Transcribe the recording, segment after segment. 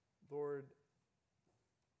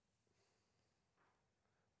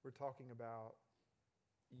we're talking about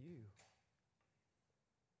you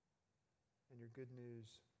and your good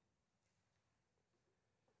news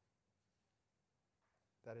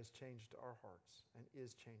that has changed our hearts and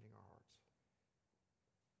is changing our hearts.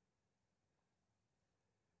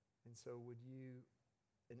 And so would you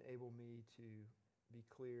enable me to be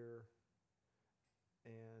clear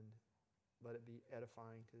and let it be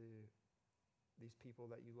edifying to these people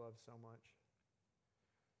that you love so much?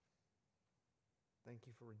 Thank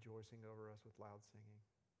you for rejoicing over us with loud singing.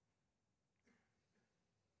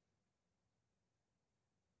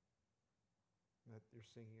 That you're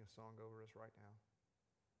singing a song over us right now.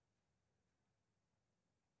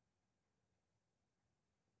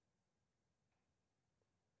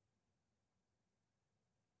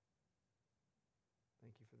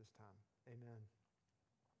 Thank you for this time. Amen.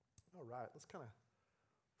 All right, let's kind of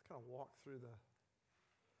walk through the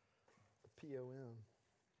POM.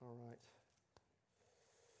 All right.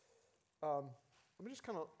 I'm just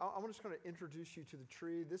going to introduce you to the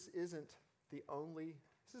tree. This isn't the only.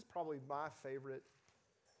 This is probably my favorite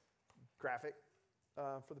graphic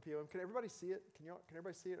for the POM. Can everybody see it? Can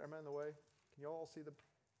everybody see it? Am I in the way? Can you all see the?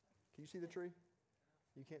 Can you see the tree?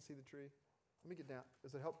 You can't see the tree. Let me get down.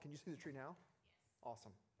 Does it help? Can you see the tree now? Yes.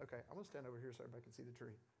 Awesome. Okay, I'm going to stand over here so everybody can see the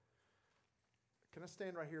tree. Can I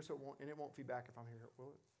stand right here so it won't feedback if I'm here?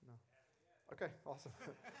 Will it? No. Okay, awesome.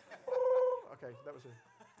 Okay, that was it.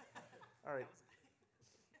 All right.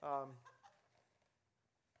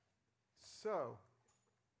 So,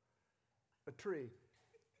 a tree.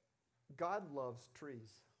 God loves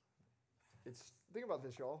trees. Think about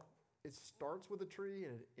this, y'all. It starts with a tree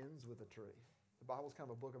and it ends with a tree. The Bible's kind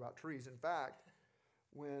of a book about trees. In fact,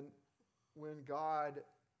 when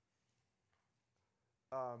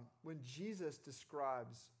Jesus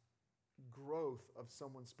describes growth of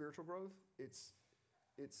someone's spiritual growth, it's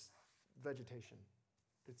vegetation.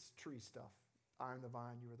 It's tree stuff. I am the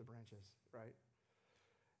vine, you are the branches, right?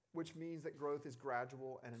 Which means that growth is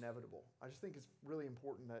gradual and inevitable. I just think it's really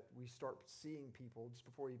important that we start seeing people, just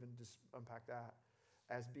before we even just unpack that,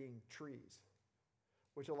 as being trees,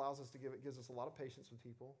 which allows us gives us a lot of patience with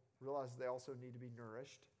people, realize they also need to be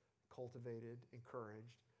nourished, cultivated,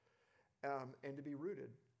 encouraged, and to be rooted.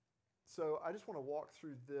 So I just want to walk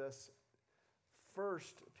through this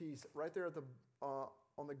first piece right there at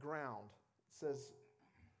on the ground. It says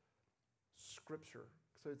Scripture.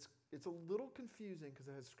 So it's a little confusing because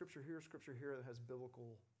it has Scripture here that has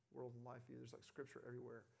biblical world and life view. There's like Scripture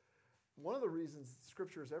everywhere. One of the reasons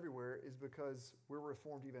Scripture is everywhere is because we're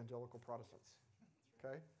Reformed evangelical Protestants.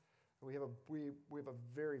 Okay, and we have a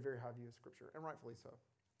very, very high view of Scripture, and rightfully so.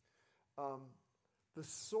 The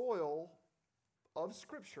soil of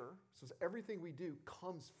Scripture, so everything we do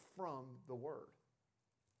comes from the Word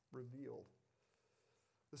revealed.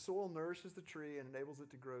 The soil nourishes the tree and enables it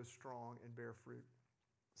to grow strong and bear fruit.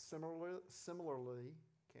 Similarly,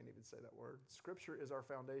 can't even say that word, Scripture is our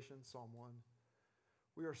foundation, Psalm 1.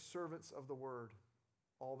 We are servants of the Word.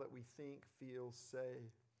 All that we think, feel,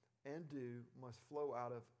 say, and do must flow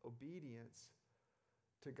out of obedience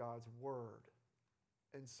to God's Word.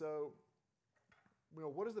 And so,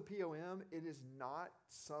 what is the POM? It is not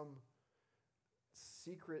some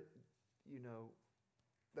secret,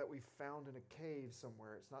 that we found in a cave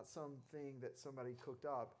somewhere. It's not something that somebody cooked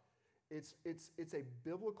up. It's a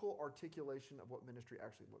biblical articulation of what ministry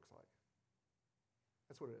actually looks like.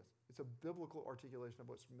 That's what it is. It's a biblical articulation of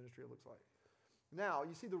what ministry looks like. Now,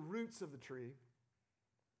 you see the roots of the tree.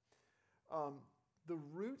 The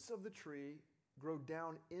roots of the tree grow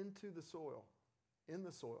down into the soil, in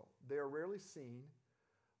the soil. They are rarely seen,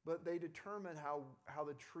 but they determine how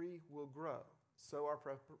the tree will grow. So our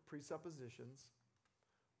presuppositions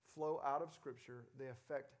flow out of Scripture. They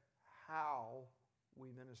affect how we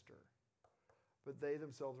minister. But they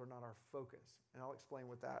themselves are not our focus. And I'll explain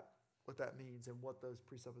what that means and what those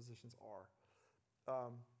presuppositions are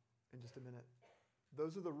in just a minute.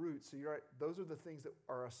 Those are the roots. So you're right. Those are the things that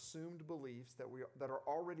are assumed beliefs that are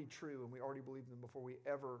already true, and we already believe them before we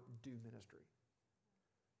ever do ministry.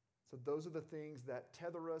 So those are the things that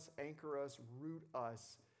tether us, anchor us, root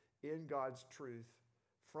us in God's truth,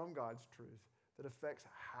 from God's truth, that affects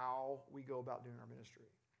how we go about doing our ministry.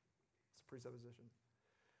 It's a presupposition.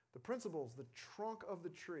 The principles, the trunk of the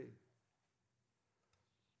tree.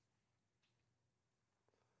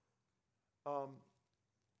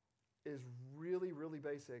 Is really, really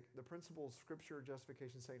basic. The principles, Scripture,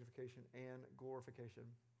 justification, sanctification, and glorification.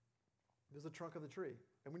 There's the trunk of the tree.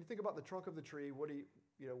 And when you think about the trunk of the tree, what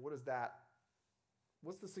is that?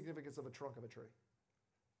 What's the significance of a trunk of a tree?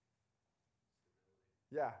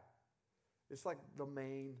 Yeah. It's like the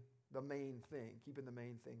main the main thing, keeping the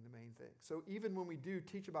main thing the main thing. So even when we do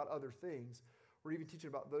teach about other things, we're even teaching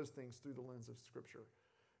about those things through the lens of Scripture.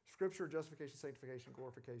 Scripture, justification, sanctification,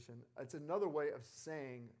 glorification. It's another way of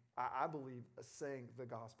saying, I believe, saying the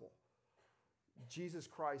gospel. Jesus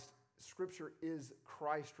Christ, Scripture is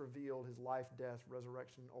Christ revealed, his life, death,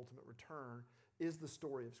 resurrection, ultimate return, is the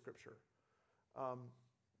story of Scripture.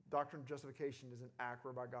 Doctrine of justification is an act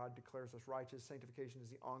whereby God declares us righteous. Sanctification is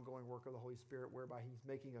the ongoing work of the Holy Spirit whereby he's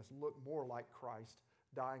making us look more like Christ,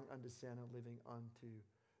 dying unto sin and living unto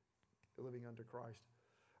Christ.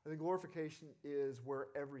 And then glorification is where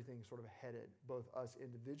everything's sort of headed, both us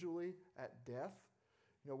individually at death.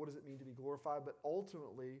 What does it mean to be glorified? But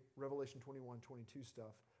ultimately, Revelation 21:22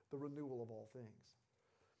 stuff, the renewal of all things.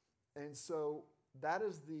 And so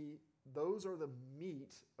those are the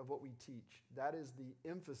meat of what we teach. That is the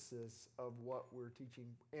emphasis of what we're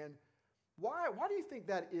teaching. And why do you think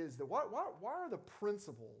that is? Why are the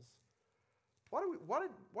principles? Why do you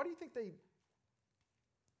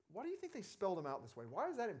think they spelled them out this way? Why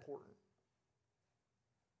is that important?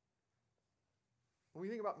 When we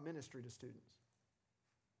think about ministry to students.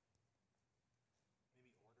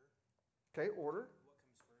 Maybe order. Okay, order. What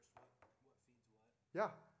comes first? What feeds what? Yeah,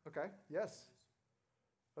 okay, yes.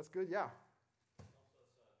 That's good, yeah. Also, it's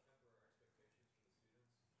temper our expectations for the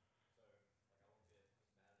students. So, I won't get as mad at a kid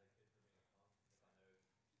for being a punk if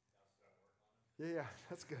I know God's still work on him. Yeah,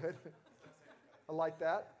 that's good. I like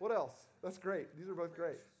that. What else? That's great. These are both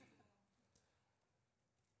great.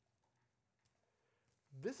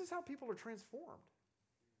 This is how people are transformed.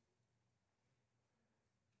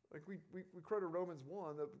 Like we quoted Romans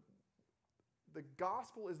 1, the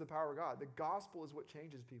gospel is the power of God. The gospel is what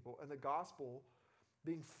changes people. And the gospel,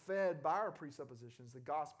 being fed by our presuppositions, the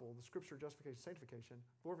gospel, the Scripture, justification, sanctification,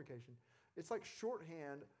 glorification, it's like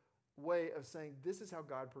shorthand way of saying this is how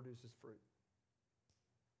God produces fruit.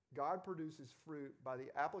 God produces fruit by the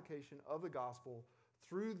application of the gospel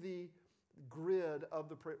through the grid of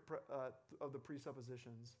the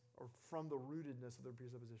presuppositions, or from the rootedness of the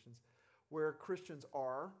presuppositions, where Christians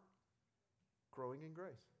are growing in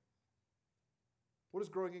grace. What does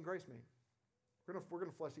growing in grace mean? We're going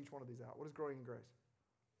to flesh each one of these out. What is growing in grace?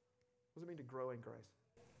 What does it mean to grow in grace?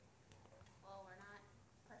 Well, we're not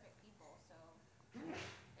perfect people, so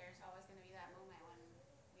there's always going to be that moment when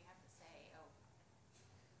we have to say, oh,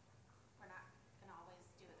 we're not going to always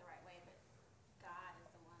do it the right way, but God is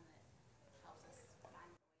the one that helps us find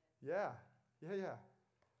the way. Yeah.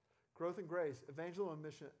 Growth in grace,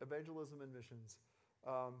 evangelism and missions.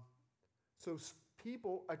 So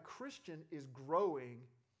a Christian is growing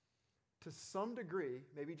to some degree,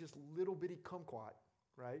 maybe just little bitty kumquat,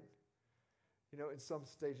 right? In some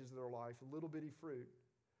stages of their life, little bitty fruit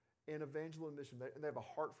in evangelism and mission. And they have a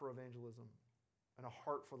heart for evangelism and a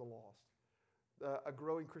heart for the lost. A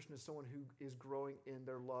growing Christian is someone who is growing in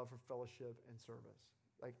their love for fellowship and service.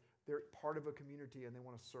 Like they're part of a community and they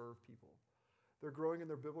want to serve people. They're growing in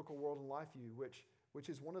their biblical world and life view, which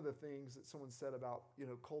is one of the things that someone said about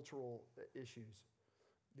cultural issues.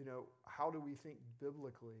 How do we think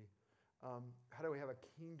biblically? How do we have a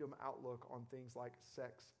kingdom outlook on things like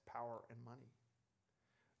sex, power, and money?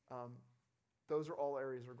 Those are all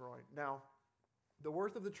areas we're growing. Now, the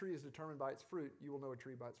worth of the tree is determined by its fruit. You will know a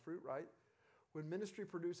tree by its fruit, right? When ministry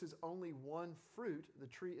produces only one fruit, the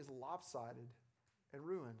tree is lopsided and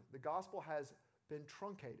ruined. The gospel has been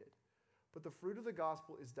truncated. But the fruit of the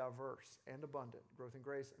gospel is diverse and abundant. Growth in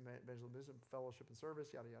grace, evangelism, fellowship and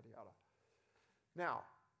service, yada, yada, yada. Now,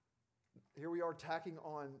 here we are tacking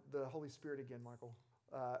on the Holy Spirit again, Michael.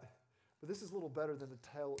 But this is a little better than the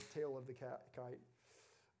tail of the kite.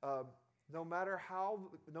 No matter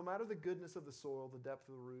the goodness of the soil, the depth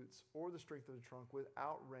of the roots, or the strength of the trunk,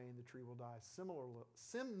 without rain the tree will die.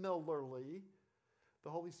 Similarly, the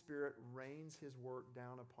Holy Spirit rains his work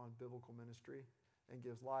down upon biblical ministry and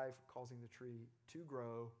gives life, causing the tree to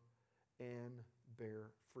grow and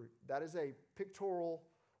bear fruit. That is a pictorial,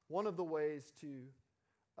 one of the ways to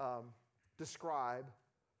describe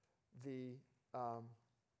the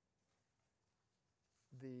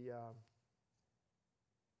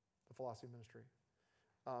philosophy of ministry.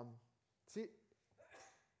 See,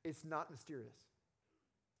 it's not mysterious.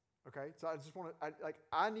 Okay, so I just want to,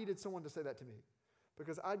 I needed someone to say that to me.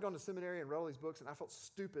 Because I'd gone to seminary and read all these books, and I felt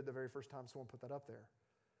stupid the very first time someone put that up there.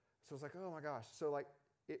 So I was like, oh my gosh. So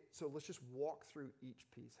let's just walk through each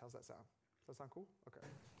piece. How's that sound? Does that sound cool? Okay.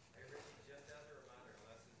 Hey, Ricky, just as a reminder,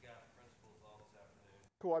 Les has got principles all this afternoon.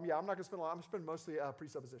 Cool. I'm not going to spend a lot. I'm going to spend mostly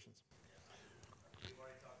presuppositions. Yeah, we've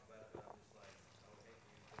already talked about it, but I'm just like, I would hate for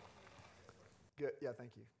you to feel like you don't get questions. Good. Yeah,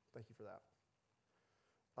 thank you. Thank you for that.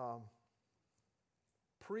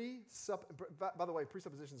 by the way,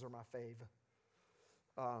 presuppositions are my fave.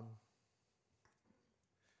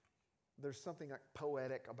 There's something like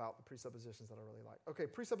poetic about the presuppositions that I really like. Okay,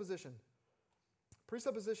 presupposition.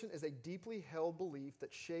 Presupposition is a deeply held belief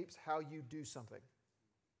that shapes how you do something.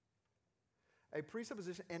 A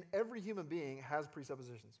presupposition, and every human being has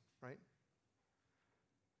presuppositions, right?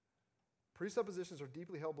 Presuppositions are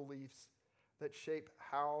deeply held beliefs that shape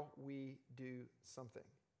how we do something.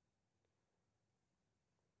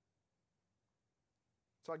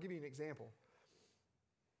 So I'll give you an example.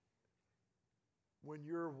 When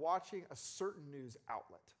you're watching a certain news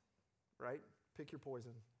outlet, right? Pick your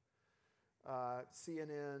poison.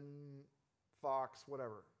 CNN, Fox,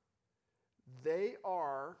 whatever. They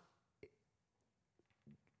are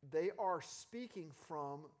speaking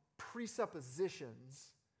from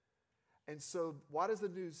presuppositions. And so why does the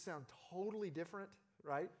news sound totally different,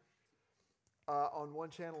 right? On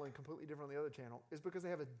one channel and completely different on the other channel is because they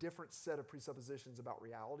have a different set of presuppositions about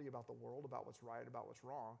reality, about the world, about what's right, about what's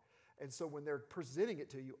wrong. And so when they're presenting it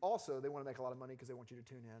to you, also, they want to make a lot of money because they want you to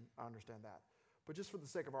tune in. I understand that. But just for the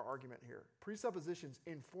sake of our argument here, presuppositions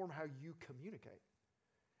inform how you communicate,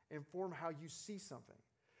 inform how you see something.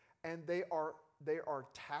 And they are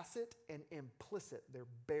tacit and implicit. They're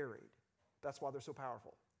buried. That's why they're so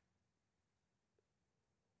powerful.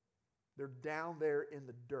 They're down there in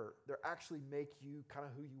the dirt. They actually make you kind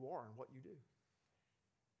of who you are and what you do.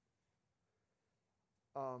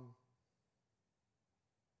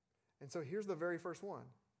 And so here's the very first one.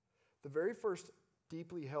 The very first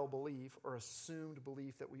deeply held belief or assumed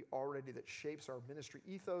belief that shapes our ministry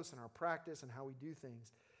ethos and our practice and how we do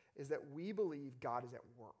things is that we believe God is at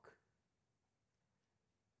work.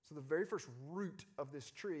 So the very first root of this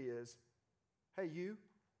tree is, hey, you,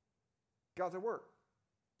 God's at work.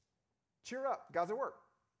 Cheer up, God's at work.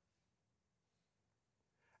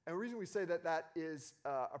 And the reason we say that that is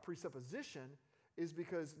a presupposition is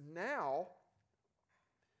because now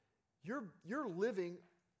you're living,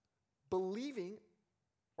 believing,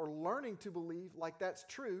 or learning to believe like that's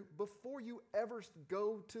true before you ever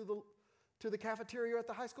go to the cafeteria at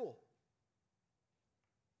the high school.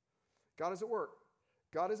 God is at work.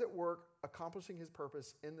 God is at work accomplishing his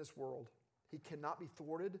purpose in this world. He cannot be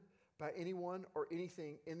thwarted by anyone or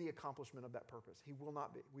anything in the accomplishment of that purpose. He will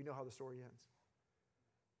not be. We know how the story ends.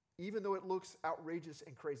 Even though it looks outrageous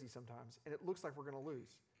and crazy sometimes, and it looks like we're going to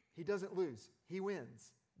lose. He doesn't lose. He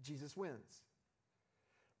wins. Jesus wins.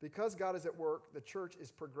 Because God is at work, the church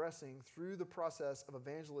is progressing through the process of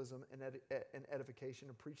evangelism and edification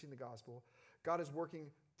and preaching the gospel. God is working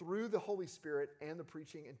through the Holy Spirit and the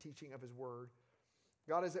preaching and teaching of his word.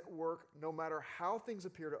 God is at work no matter how things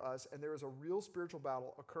appear to us, and there is a real spiritual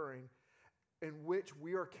battle occurring in which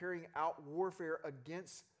we are carrying out warfare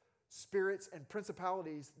against spirits and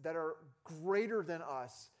principalities that are greater than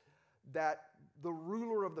us, that the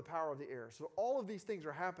ruler of the power of the air. So all of these things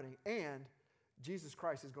are happening, and Jesus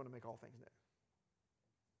Christ is going to make all things new.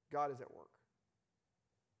 God is at work.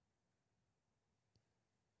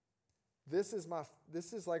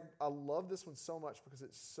 I love this one so much because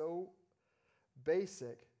it's so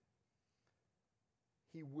basic.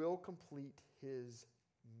 He will complete his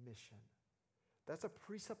mission. That's a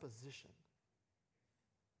presupposition.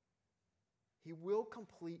 He will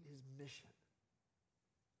complete his mission.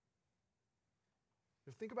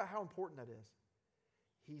 Now think about how important that is.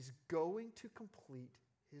 He's going to complete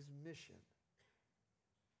his mission.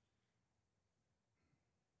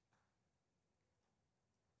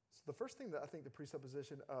 So the first thing that I think the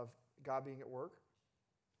presupposition of God being at work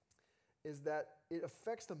is that it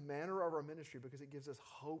affects the manner of our ministry because it gives us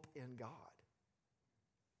hope in God.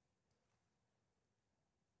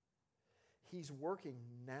 He's working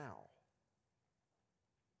now.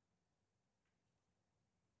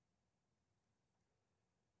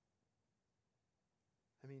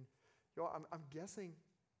 I mean, y'all, I'm guessing,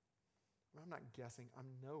 I'm not guessing, I'm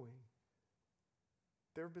knowing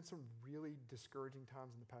there have been some really discouraging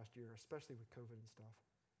times in the past year, especially with COVID and stuff.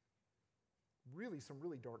 Some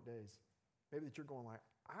really dark days. Maybe that you're going like,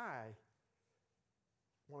 I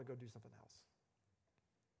want to go do something else.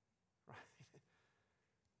 Right?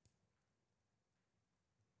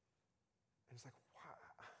 And it's like, wow.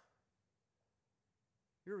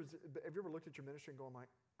 Have you ever looked at your ministry and going like,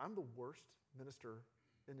 I'm the worst minister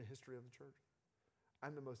in the history of the church.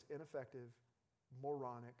 I'm the most ineffective,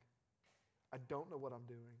 moronic. I don't know what I'm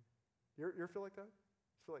doing. You ever feel like that?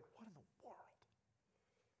 You feel like, what in the world?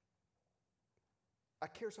 I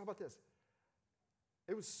care. So how about this?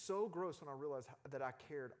 It was so gross when I realized that I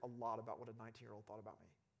cared a lot about what a 19-year-old thought about me.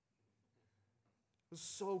 It was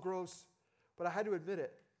so gross, but I had to admit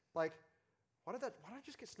it. Like, why did I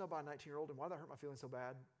just get snubbed by a 19-year-old, and why did that hurt my feelings so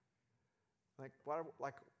bad? Like,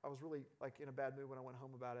 I was really like in a bad mood when I went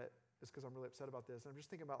home about it. It's because I'm really upset about this. And I'm just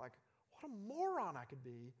thinking about like, what a moron I could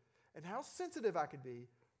be and how sensitive I could be.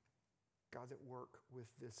 God's at work with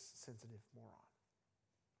this sensitive moron.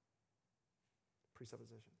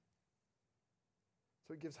 Presupposition.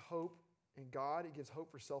 So it gives hope in God. It gives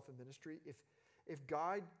hope for self and ministry. If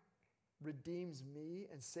God redeems me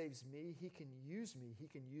and saves me, he can use me. He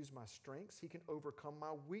can use my strengths. He can overcome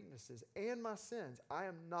my weaknesses and my sins. I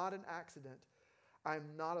am not an accident. I am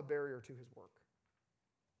not a barrier to his work.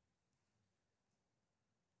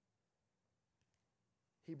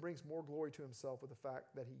 He brings more glory to himself with the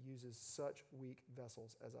fact that he uses such weak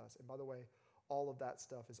vessels as us. And by the way, all of that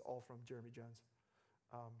stuff is all from Jeremy Jones,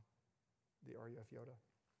 the RUF Yoda.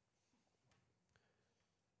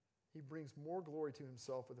 He brings more glory to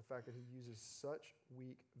himself with the fact that he uses such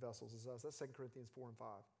weak vessels as us. That's 2 Corinthians 4 and 5.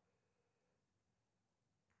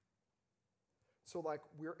 So like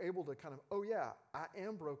we're able to kind of, oh yeah, I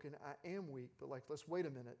am broken, I am weak, but like let's wait a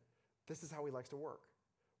minute. This is how he likes to work.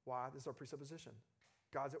 Why? This is our presupposition.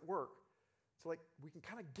 God's at work. So like we can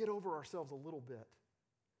kind of get over ourselves a little bit.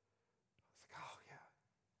 It's like, oh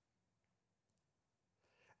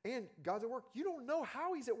yeah. And God's at work. You don't know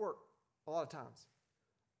how he's at work a lot of times.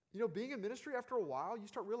 You know, being in ministry after a while, you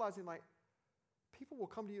start realizing like people will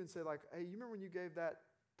come to you and say like, hey, you remember when you gave that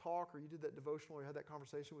talk or you did that devotional or you had that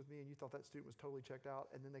conversation with me and you thought that student was totally checked out,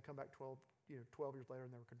 and then they come back 12 years later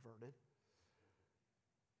and they were converted.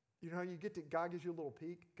 You know, God gives you a little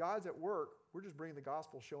peek. God's at work. We're just bringing the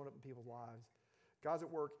gospel, showing up in people's lives. God's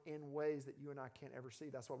at work in ways that you and I can't ever see.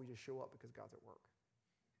 That's why we just show up, because God's at work.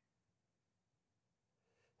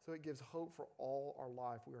 So it gives hope for all our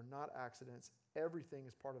life. We are not accidents. Everything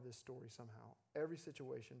is part of this story somehow. Every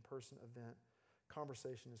situation, person, event,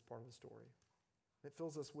 conversation is part of the story. It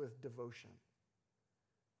fills us with devotion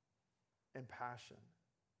and passion.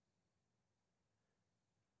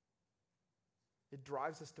 It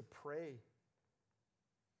drives us to pray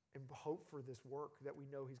and hope for this work that we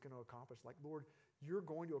know he's going to accomplish. Like, Lord, you're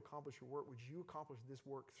going to accomplish your work. Would you accomplish this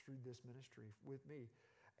work through this ministry with me?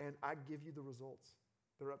 And I give you the results.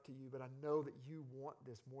 They're up to you, but I know that you want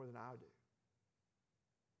this more than I do.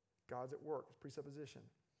 God's at work. It's presupposition.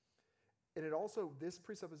 And this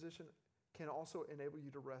presupposition can also enable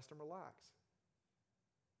you to rest and relax.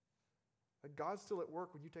 Like God's still at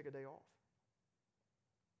work when you take a day off.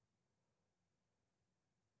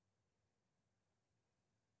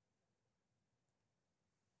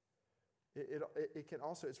 It can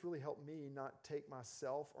also, it's really helped me not take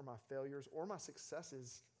myself or my failures or my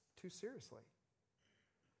successes too seriously.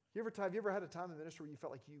 Have you ever had a time in ministry where you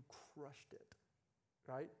felt like you crushed it?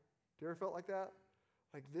 Right? Do you ever felt like that?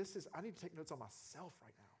 Like I need to take notes on myself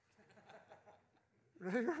right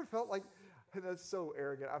now. Have you ever felt like, that's so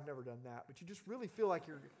arrogant, I've never done that, but you just really feel like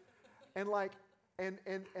you're, and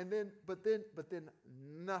then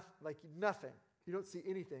nothing. You don't see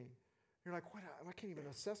anything. You're like, what? I can't even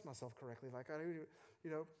assess myself correctly. Like,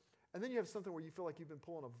 and then you have something where you feel like you've been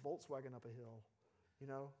pulling a Volkswagen up a hill,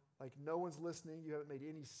 like no one's listening, you haven't made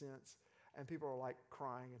any sense, and people are like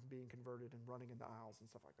crying and being converted and running in the aisles and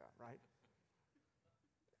stuff like that, right?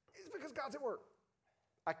 It's because God's at work.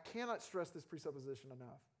 I cannot stress this presupposition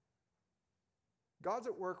enough. God's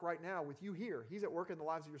at work right now with you here. He's at work in the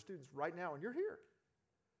lives of your students right now, and you're here.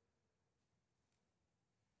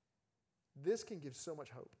 This can give so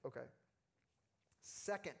much hope. Okay.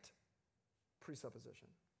 Second presupposition.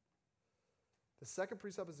 The second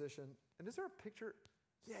presupposition, and is there a picture?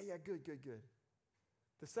 Yeah, good.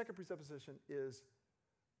 The second presupposition is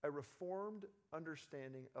a reformed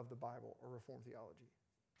understanding of the Bible or reformed theology.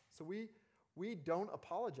 So we don't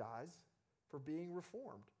apologize for being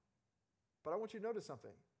reformed. But I want you to notice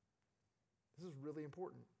something. This is really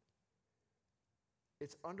important.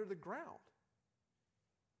 It's under the ground.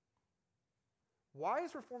 Why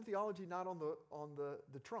is reformed theology not on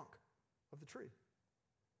the trunk of the tree?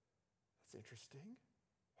 That's interesting.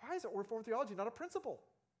 Why is reformed theology not a principle?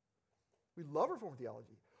 We love reformed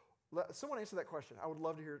theology. Someone answer that question. I would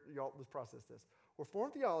love to hear y'all process this.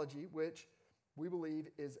 Reformed theology, which we believe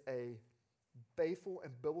is a faithful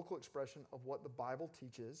and biblical expression of what the Bible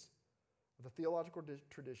teaches, the theological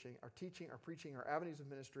tradition, our teaching, our preaching, our avenues of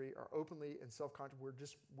ministry, are openly and self-conscious.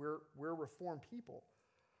 We're reformed people.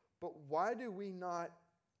 But why do we not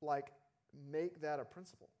make that a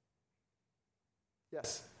principle?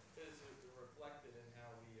 Yes. Because it's reflected in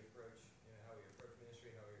how we approach,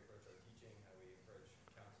 ministry, how we approach our teaching, how we approach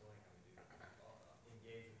counseling, how we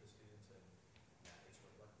engage with the students, and it's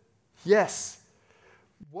reflected. Yes.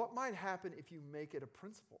 What might happen if you make it a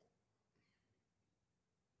principle?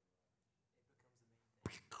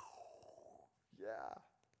 Yeah.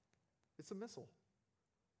 It's a missile.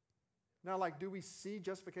 Now, like, do we see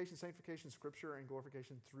justification, sanctification, Scripture, and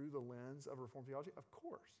glorification through the lens of Reformed theology? Of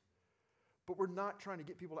course. But we're not trying to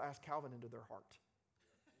get people to ask Calvin into their heart.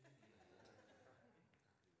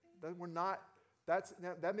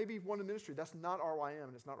 That may be one in ministry. That's not RYM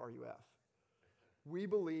and it's not RUF. We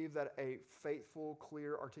believe that a faithful,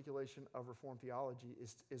 clear articulation of Reformed theology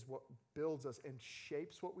is what builds us and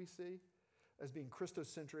shapes what we see as being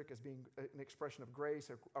Christocentric, as being an expression of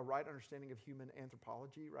grace, a right understanding of human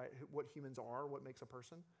anthropology, right? What humans are, what makes a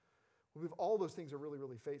person. We believe all those things are really,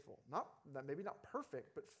 really faithful. Maybe not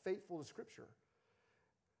perfect, but faithful to Scripture.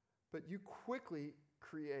 But you quickly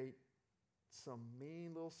create some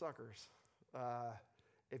mean little suckers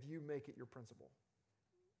if you make it your principle.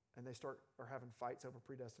 And they are having fights over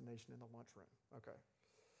predestination in the lunchroom. Okay.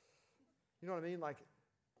 You know what I mean? Like,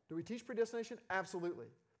 do we teach predestination? Absolutely.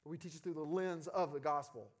 But we teach it through the lens of the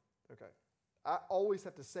gospel. Okay. I always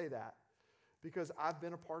have to say that because I've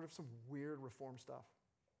been a part of some weird Reformed stuff.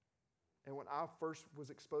 And when I first was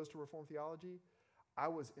exposed to Reformed theology, I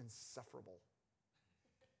was insufferable.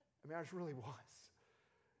 I mean, I really was.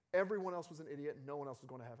 Everyone else was an idiot. No one else was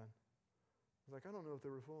going to heaven. I was like, I don't know if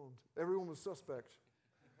they're Reformed. Everyone was suspect.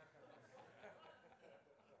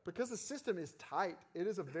 Because the system is tight. It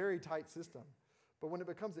is a very tight system. But when it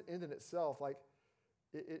becomes an end in itself, like,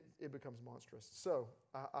 it becomes monstrous. So,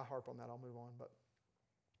 I harp on that. I'll move on. But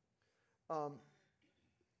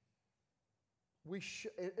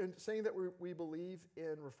in saying that we believe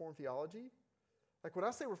in Reformed theology, like when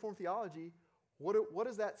I say Reformed theology, what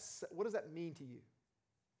does that mean to you?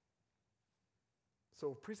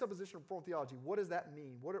 So presupposition of Reformed theology, what does that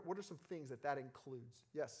mean? What are some things that includes?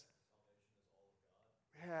 Yes? Salvation is all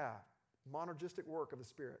of God. Yeah. Monergistic work of the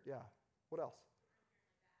Spirit. Yeah. What else?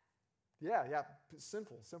 Yeah.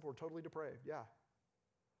 Sinful, or totally depraved. Yeah.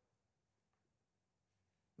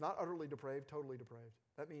 Not utterly depraved, totally depraved.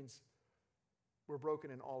 That means we're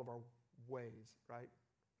broken in all of our ways, right?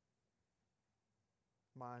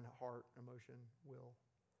 Mind, heart, emotion, will.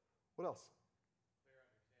 What else? Clear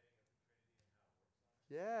understanding of the Trinity and how it works on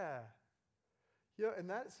it. Yeah, and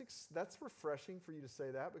that's refreshing for you to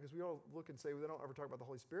say that because we all look and say we don't ever talk about the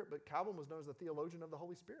Holy Spirit, but Calvin was known as the theologian of the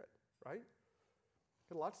Holy Spirit, right?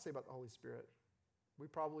 Got a lot to say about the Holy Spirit. We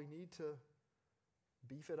probably need to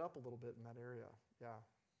beef it up a little bit in that area. Yeah.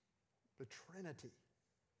 The Trinity.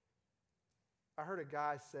 I heard a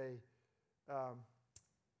guy say,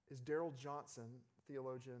 is Darrell Johnson,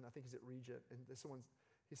 theologian, I think he's at Regent, and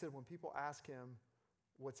he said when people ask him,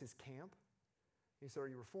 what's his camp? He said, are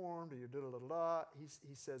you Reformed? Are you da-da-da-da-da?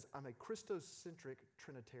 He says, I'm a Christocentric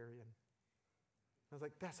Trinitarian. I was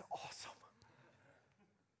like, that's awesome.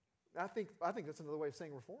 I think that's another way of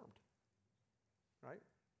saying Reformed, right?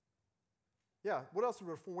 Yeah, what else is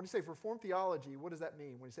Reformed? When you say Reformed theology, what does that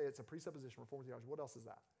mean? When you say it's a presupposition, Reformed theology, what else is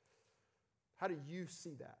that? How do you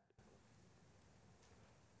see that?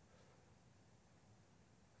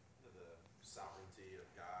 The sovereignty of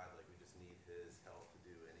God, like we just need His help to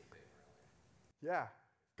do anything, really. Yeah,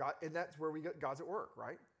 God, and that's where God's at work,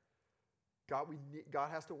 right? God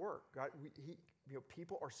has to work.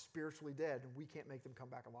 People are spiritually dead, and we can't make them come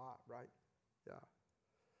back alive, right? Yeah.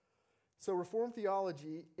 So Reformed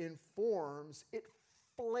theology informs, it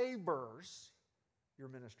flavors your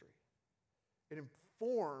ministry. It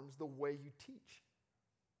informs the way you teach.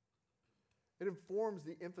 It informs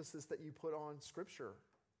the emphasis that you put on Scripture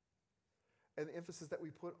and the emphasis that we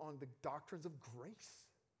put on the doctrines of grace.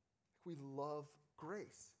 We love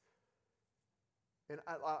grace. And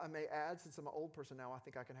I may add, since I'm an old person now, I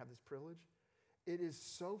think I can have this privilege. It is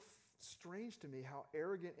so strange to me how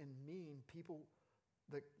arrogant and mean people,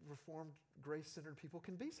 that Reformed, grace-centered people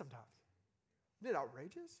can be sometimes. Isn't it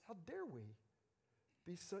outrageous? How dare we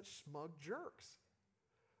be such smug jerks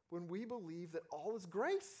when we believe that all is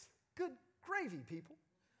grace? Good gravy, people.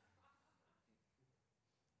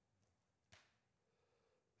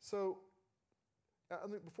 So,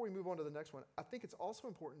 before we move on to the next one, I think it's also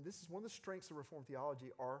important, this is one of the strengths of Reformed theology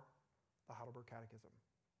are the Heidelberg Catechism.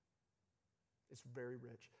 It's very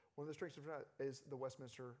rich. One of the strengths of it is the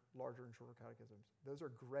Westminster Larger and Shorter Catechisms. Those are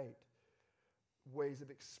great ways of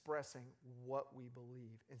expressing what we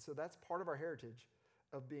believe. And so that's part of our heritage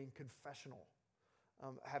of being confessional,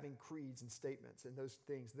 having creeds and statements and those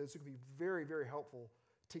things. Those can be very, very helpful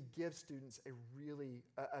to give students a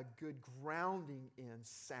good grounding in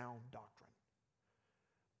sound doctrine.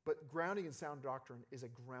 But grounding in sound doctrine is a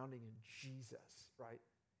grounding in Jesus, right?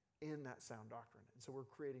 In that sound doctrine. And so we're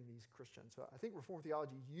creating these Christians. So I think Reformed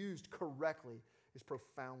theology used correctly is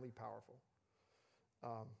profoundly powerful.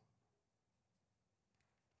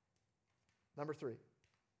 Number 3,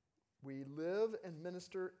 We live and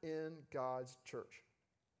minister in God's church.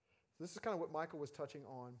 This is kind of what Michael was touching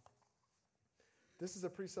on. This is a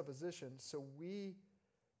presupposition. So the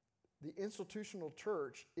institutional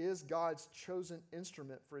church is God's chosen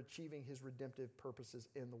instrument for achieving his redemptive purposes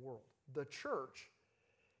in the world. The church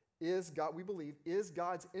is God, we believe, is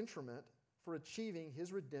God's instrument for achieving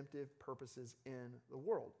his redemptive purposes in the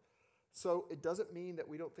world. So it doesn't mean that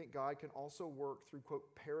we don't think God can also work through, quote,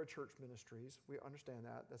 parachurch ministries. We understand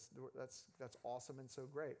that. That's awesome and so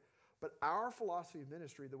great. But our philosophy of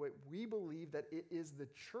ministry, the way we believe that it is the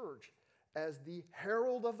church as the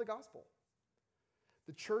herald of the gospel.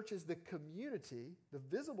 The church is the community, the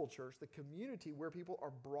visible church, the community where people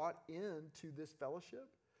are brought into this fellowship.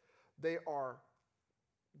 They are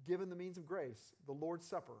given the means of grace, the Lord's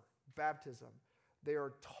Supper, baptism. They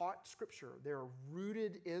are taught Scripture. They are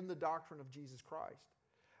rooted in the doctrine of Jesus Christ.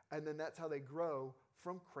 And then that's how they grow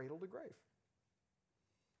from cradle to grave,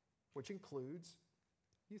 which includes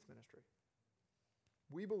youth ministry.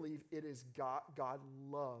 We believe it is God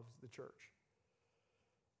loves the church.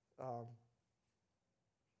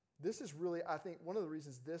 This is really, I think, one of the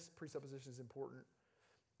reasons this presupposition is important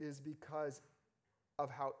is because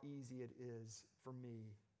of how easy it is for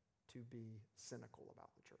me to be cynical about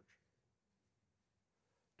the church.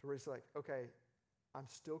 To where it's like, okay, I'm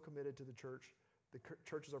still committed to the church. The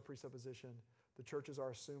church is our presupposition. The church is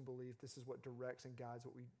our assumed belief. This is what directs and guides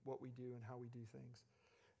what we do and how we do things.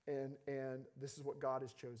 And this is what God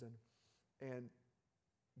has chosen. And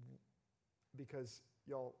because,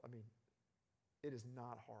 y'all, I mean, it is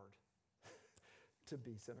not hard to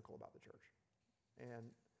be cynical about the church.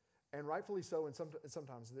 And rightfully so, and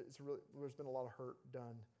sometimes there's been a lot of hurt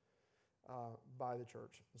done by the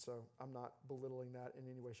church. And so I'm not belittling that in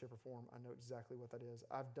any way, shape, or form. I know exactly what that is.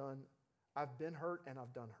 I've been hurt and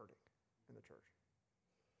I've done hurting in the church.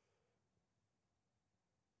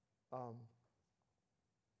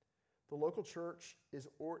 The local church is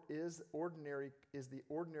the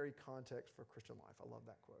ordinary context for Christian life. I love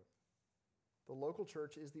that quote. The local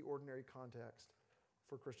church is the ordinary context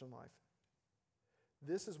for Christian life.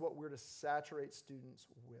 This is what we're to saturate students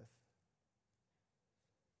with.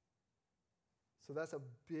 So that's a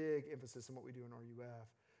big emphasis in what we do in RUF.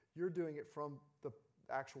 You're doing it from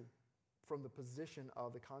the position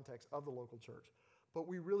of the context of the local church. But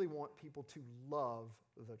we really want people to love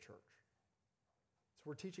the church. So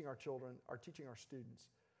we're teaching our children, teaching our students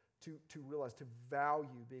to realize, to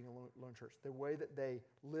value being a lone church. The way that they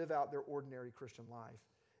live out their ordinary Christian life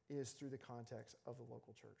is through the context of the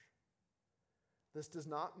local church. This does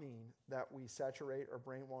not mean that we saturate or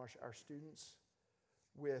brainwash our students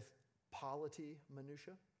with polity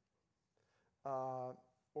minutia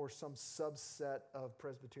or some subset of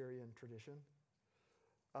Presbyterian tradition.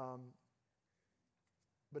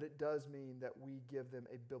 But it does mean that we give them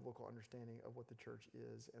a biblical understanding of what the church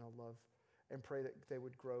is and a love, and pray that they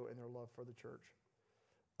would grow in their love for the church.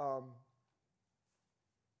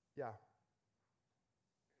 Yeah.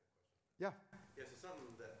 Yeah, so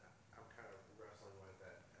something that I'm kind of wrestling with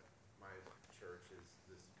at my church is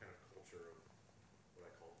this kind of culture of what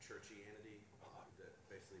I call churchianity that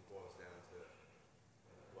basically boils down to,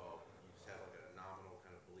 well, you just have like a nominal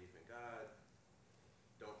kind of belief in God,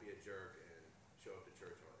 don't be a jerk, and show up to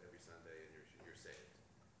church on every Sunday and you're saved.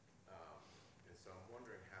 And so I'm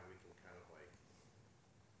wondering how we can kind of like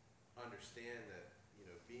understand that,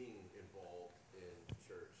 being involved in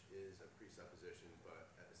church is a presupposition, but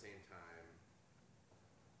at the same time,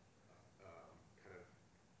 kind of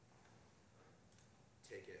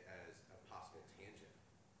take it as a possible tangent.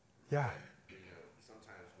 Yeah.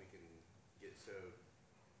 Sometimes we can get so,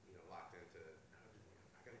 locked into,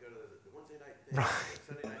 I got to go to the Wednesday night thing, the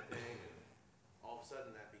Sunday night thing, and all of a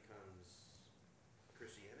sudden that becomes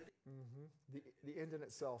Christianity. Mm-hmm. The end in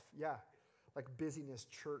itself, yeah. Like busyness,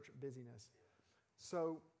 church busyness.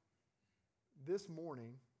 So this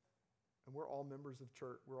morning, and we're all members of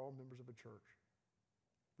church, we're all members of a church.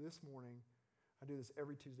 This morning, I do this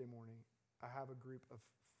every Tuesday morning. I have a group of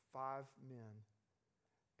 5 men,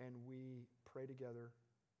 and we pray together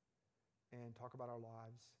and talk about our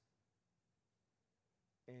lives.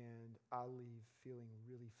 And I leave feeling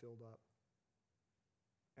really filled up.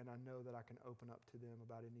 And I know that I can open up to them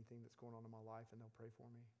about anything that's going on in my life, and they'll pray for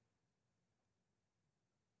me.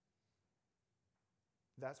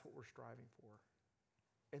 That's what we're striving for.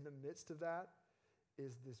 In the midst of that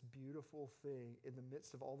is this beautiful thing, in the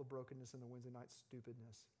midst of all the brokenness and the Wednesday night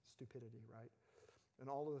stupidity, right? And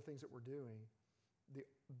all of the things that we're doing,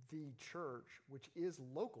 the church, which is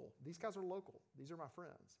local, these guys are local, these are my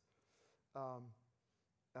friends,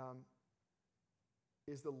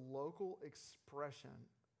 is the local expression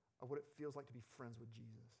of what it feels like to be friends with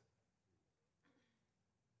Jesus.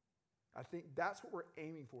 I think that's what we're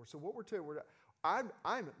aiming for. So what we're doing, I'm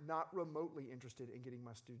not remotely interested in getting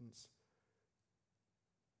my students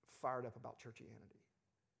fired up about churchianity.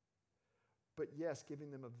 But yes,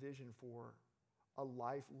 giving them a vision for a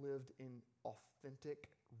life lived in authentic,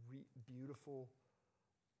 beautiful,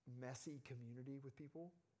 messy community with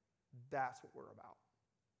people. That's what we're about.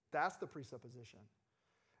 That's the presupposition.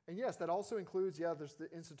 And yes, that also includes, there's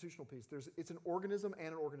the institutional piece. It's an organism and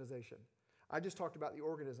an organization. I just talked about the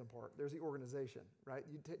organism part. There's the organization, right?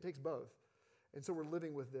 It takes both. And so we're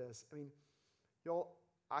living with this. I mean, y'all,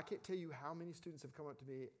 I can't tell you how many students have come up to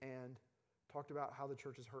me and talked about how the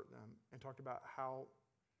church has hurt them and talked about how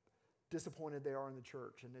disappointed they are in the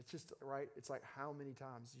church. And it's just, right? It's like how many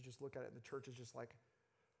times you just look at it and the church is just like,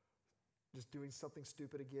 just doing something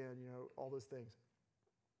stupid again, all those things.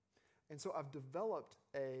 And so I've developed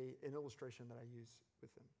an illustration that I use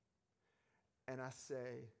with them. And I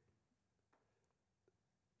say,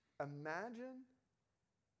 imagine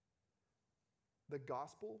the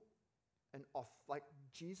gospel and like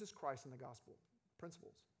Jesus Christ in the gospel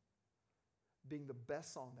principles being the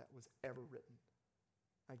best song that was ever written.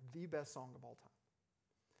 Like the best song of all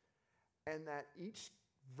time. And that each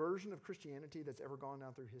version of Christianity that's ever gone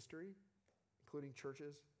down through history, including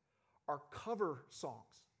churches, are cover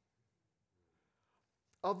songs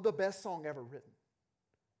of the best song ever written.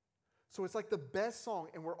 So it's like the best song,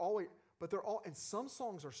 and and some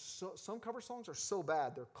cover songs are so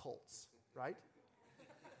bad, they're cults, right?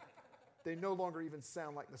 They no longer even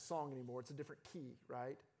sound like the song anymore. It's a different key,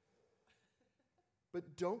 right?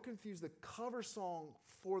 But don't confuse the cover song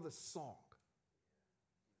for the song.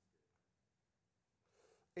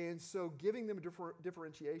 And so giving them a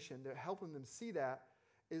differentiation, helping them see that,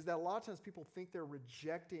 is that a lot of times people think they're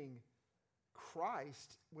rejecting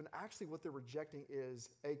Christ when actually what they're rejecting is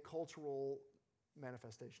a cultural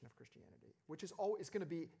manifestation of Christianity, which is always going to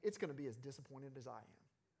be as disappointed as I am.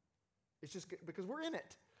 It's just because we're in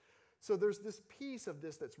it. So there's this piece of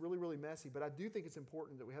this that's really, really messy, but I do think it's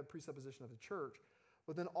important that we have presupposition of the church,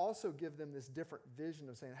 but then also give them this different vision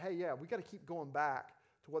of saying, hey, we got to keep going back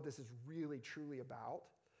to what this is really, truly about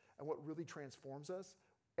and what really transforms us.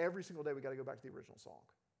 Every single day we got to go back to the original song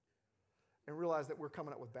and realize that we're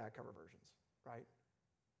coming up with bad cover versions, right?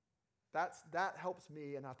 That helps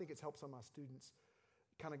me, and I think it's helped some of my students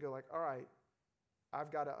kind of go like, all right,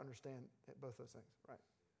 I've got to understand both those things, right?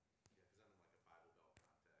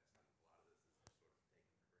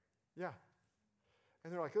 Yeah.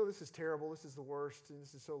 And they're like, oh, this is terrible. This is the worst. And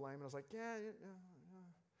this is so lame. And I was like, yeah.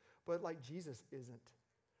 But like Jesus isn't.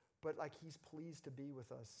 But like he's pleased to be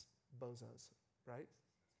with us bozos, right?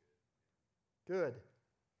 Good.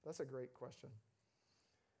 That's a great question.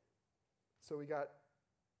 So we got,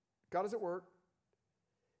 God is at work.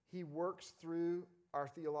 He works through our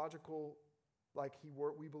theological,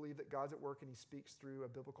 we believe that God's at work and he speaks through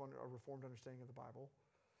a reformed understanding of the Bible.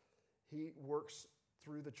 He works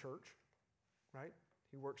through the church, right?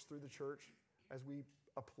 He works through the church as we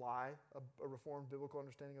apply a reformed biblical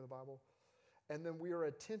understanding of the Bible. And then we are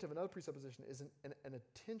attentive. Another presupposition is an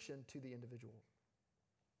attention to the individual.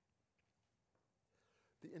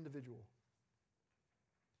 The individual.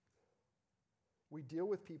 We deal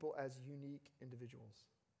with people as unique individuals.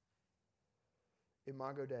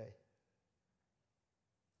 Imago Dei.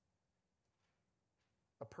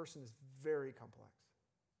 A person is very complex.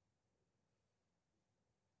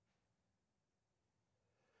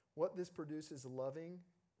 What this produces is loving,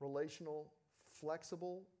 relational,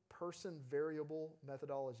 flexible, person-variable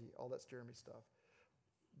methodology. All that's Jeremy stuff.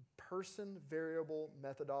 Person-variable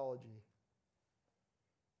methodology,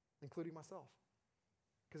 including myself,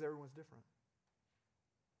 because everyone's different.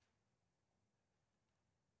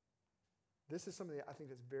 This is something that I think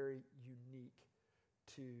that's very unique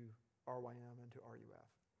to RYM and to RUF,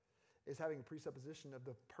 is having a presupposition of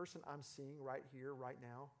the person I'm seeing right here, right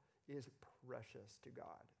now, is precious to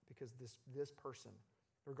God, because this person,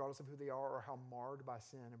 regardless of who they are or how marred by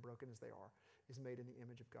sin and broken as they are, is made in the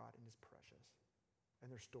image of God and is precious.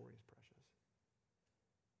 And their story is precious.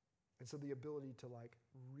 And so the ability to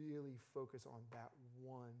really focus on that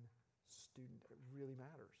one student, it really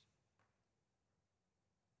matters.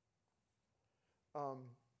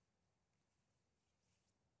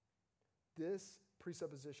 This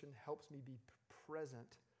presupposition helps me be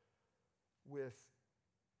present with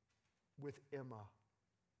Emma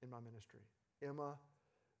in my ministry. Emma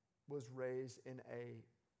was raised in a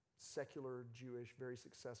secular, Jewish, very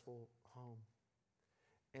successful home.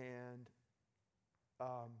 And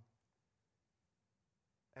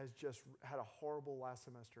has just had a horrible last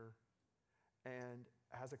semester and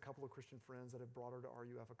has a couple of Christian friends that have brought her to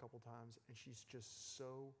RUF a couple times, and she's just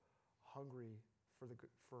so hungry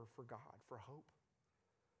for God, for hope.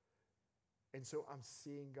 And so I'm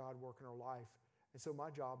seeing God work in her life. And so my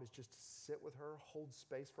job is just to sit with her, hold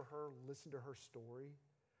space for her, listen to her story,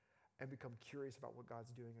 and become curious about what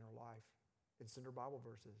God's doing in her life and send her Bible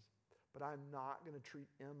verses. But I'm not going to treat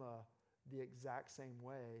Emma the exact same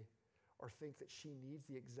way or think that she needs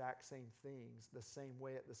the exact same things the same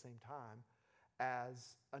way at the same time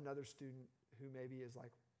as another student who maybe is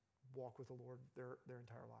like walk with the Lord their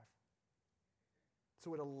entire life.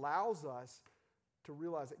 So it allows us to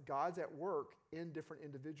realize that God's at work in different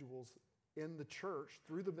individuals in the church,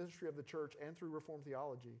 through the ministry of the church and through Reformed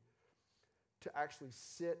theology, to actually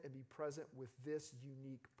sit and be present with this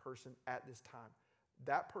unique person at this time.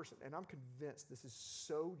 That person, and I'm convinced this is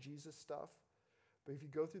so Jesus stuff, but if you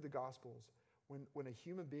go through the Gospels, when a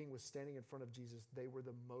human being was standing in front of Jesus, they were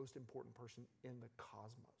the most important person in the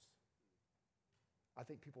cosmos. I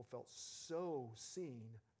think people felt so seen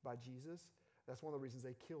by Jesus. That's one of the reasons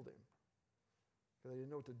they killed him. Because they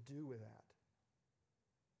didn't know what to do with that.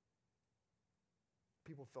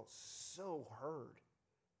 People felt so heard.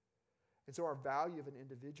 And so our value of an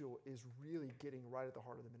individual is really getting right at the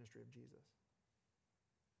heart of the ministry of Jesus.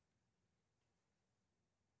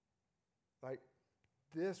 Like,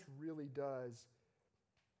 this really does,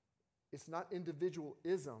 it's not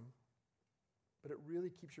individualism, but it really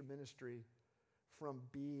keeps your ministry from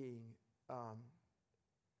being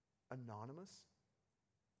anonymous,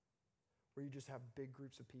 where you just have big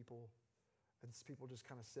groups of people and people just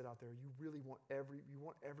kind of sit out there. You really want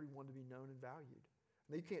everyone to be known and valued.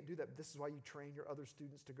 Now, you can't do that. This is why you train your other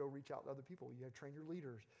students to go reach out to other people. You have train your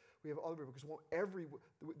leaders. We have other people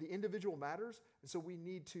because the individual matters, and so we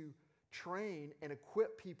need to train and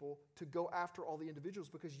equip people to go after all the individuals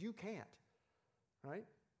because you can't, right?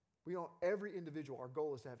 We want every individual. Our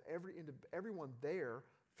goal is to have everyone there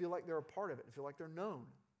feel like they're a part of it and feel like they're known,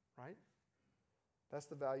 right? That's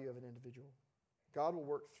the value of an individual. God will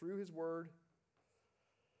work through his word.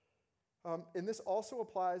 And this also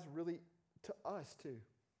applies really to us too,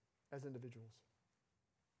 as individuals.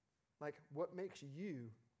 Like, what makes you,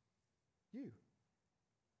 you?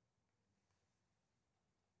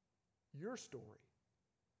 Your story.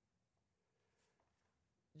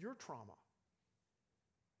 Your trauma.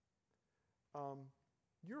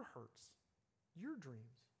 Your hurts. Your dreams.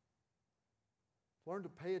 Learn to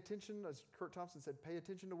pay attention, as Kurt Thompson said, pay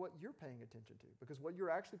attention to what you're paying attention to, because what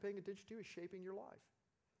you're actually paying attention to is shaping your life.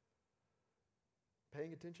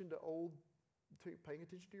 Paying attention to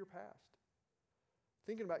your past.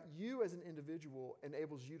 Thinking about you as an individual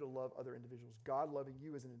enables you to love other individuals. God loving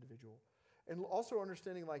you as an individual. And also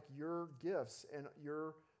understanding like your gifts and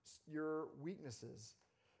your weaknesses.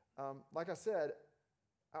 Like I said,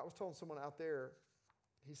 I was telling someone out there,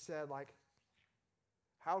 he said like,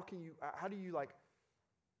 how do you like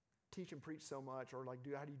teach and preach so much, or like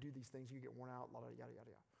how do you do these things? You get worn out, yada, yada,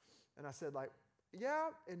 yada. And I said like,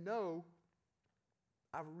 yeah and no.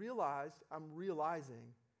 I'm realizing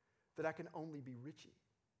that I can only be Richie.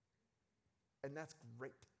 And that's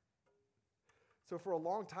great. So for a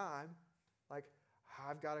long time, like,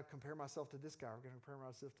 I've got to compare myself to this guy, or I'm going to compare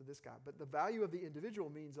myself to this guy. But the value of the individual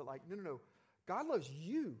means that, like, no. God loves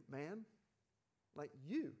you, man. Like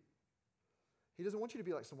you. He doesn't want you to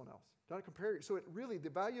be like someone else. Don't compare you. So it really, the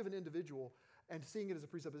value of an individual and seeing it as a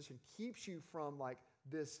presupposition keeps you from like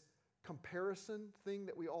this comparison thing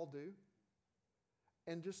that we all do.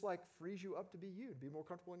 And just like frees you up to be you, to be more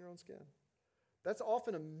comfortable in your own skin. That's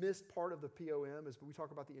often a missed part of the POM is we talk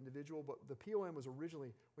about the individual, but the POM was originally,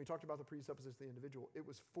 when we talked about the presupposition of the individual, it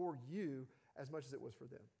was for you as much as it was for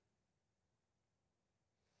them.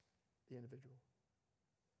 The individual.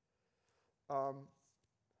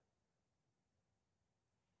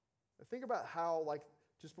 Think about how, like,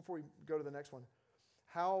 just before we go to the next one,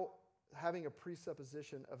 how having a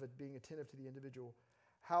presupposition of it being attentive to the individual,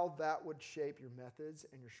 how that would shape your methods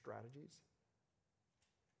and your strategies.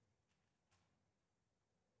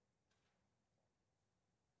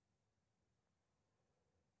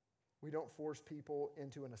 We don't force people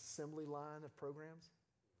into an assembly line of programs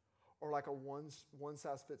or like a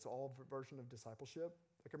one-size-fits-all version of discipleship.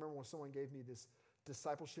 Like I remember when someone gave me this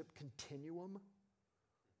discipleship continuum.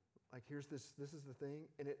 Like here's this is the thing.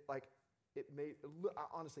 And I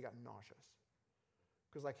honestly got nauseous.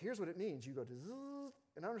 Because like, here's what it means. You go to zzz,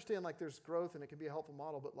 and I understand like there's growth and it can be a helpful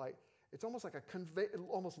model, but like, it's almost like it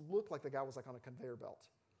almost looked like the guy was like on a conveyor belt.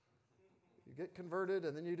 You get converted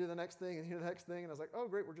and then you do the next thing and you do the next thing. And I was like, oh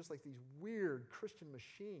great, we're just like these weird Christian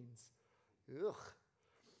machines. Ugh.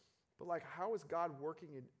 But like, how is God working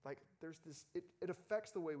in, like there's this, it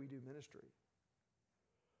affects the way we do ministry.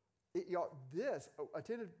 Being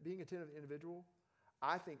attentive to the individual,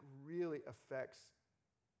 I think really affects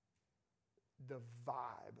the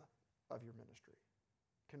vibe of your ministry.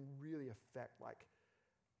 Can really affect like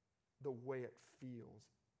the way it feels.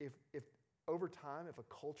 If over time, if a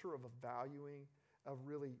culture of a valuing, of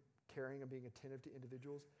really caring and being attentive to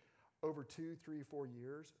individuals, over 2, 3, 4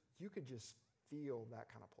 years, you could just feel that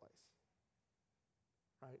kind of place.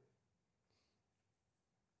 Right?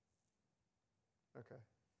 Okay.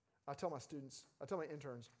 I tell my students, I tell my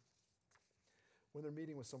interns, when they're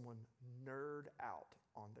meeting with someone, nerd out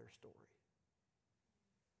on their story.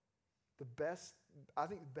 I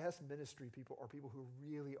think the best ministry people are people who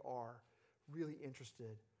really are really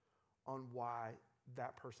interested on why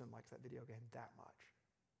that person likes that video game that much.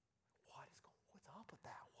 What's up with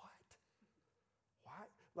that? Why?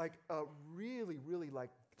 Like really, really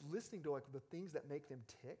like listening to like the things that make them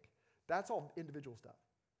tick. That's all individual stuff.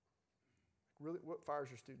 Really, what fires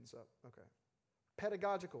your students up? Okay.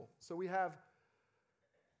 Pedagogical. So we have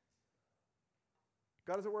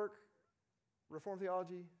God is at work, Reformed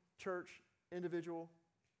theology, church, individual,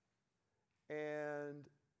 and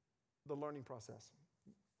the learning process.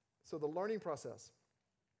 So the learning process.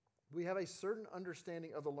 We have a certain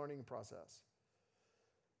understanding of the learning process,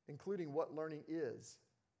 including what learning is,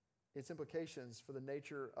 its implications for the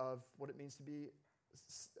nature of what it means to be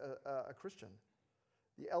a Christian,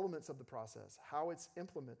 the elements of the process, how it's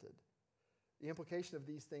implemented, the implication of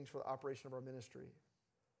these things for the operation of our ministry,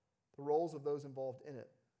 the roles of those involved in it.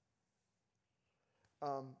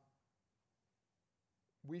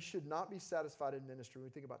 We should not be satisfied in ministry, when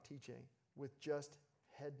we think about teaching, with just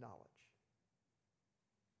head knowledge.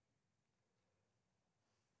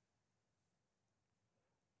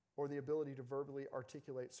 Or the ability to verbally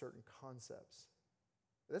articulate certain concepts.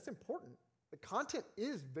 That's important. The content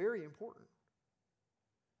is very important.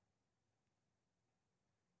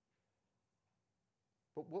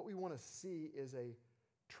 But what we want to see is a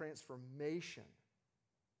transformation.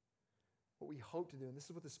 What we hope to do, and this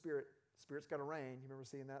is what the Spirit's got to reign. You remember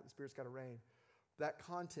seeing that? The Spirit's got to reign. That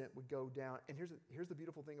content would go down. And here's the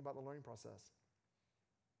beautiful thing about the learning process.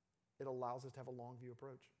 It allows us to have a long view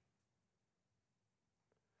approach.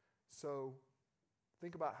 So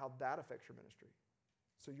think about how that affects your ministry.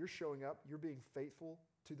 So you're showing up, you're being faithful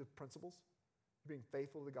to the principles, you're being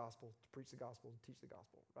faithful to the gospel, to preach the gospel, to teach the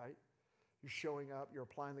gospel, right? You're showing up, you're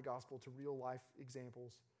applying the gospel to real life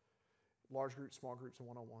examples, large groups, small groups, and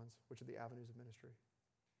one-on-ones, which are the avenues of ministry.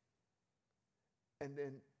 And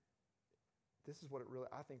then this is what it really,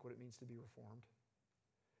 I think what it means to be reformed,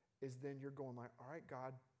 is then you're going like, all right,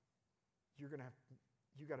 God, you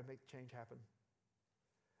got to make change happen.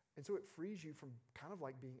 And so it frees you from kind of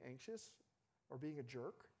like being anxious or being a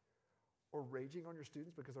jerk or raging on your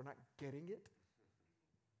students because they're not getting it.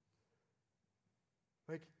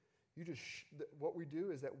 Like, what we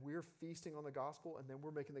do is that we're feasting on the gospel, and then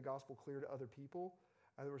we're making the gospel clear to other people.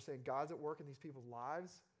 And then we're saying God's at work in these people's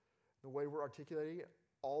lives. The way we're articulating it,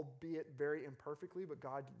 albeit very imperfectly, but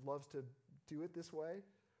God loves to do it this way.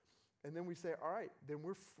 And then we say, all right, then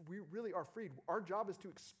we really are freed. Our job is to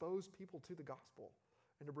expose people to the gospel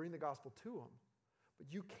and to bring the gospel to them.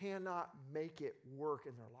 But you cannot make it work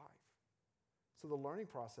in their life. So the learning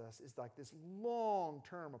process is like this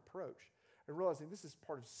long-term approach. And realizing this is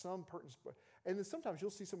part of some pertinent. And then sometimes you'll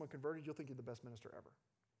see someone converted, you'll think you're the best minister ever.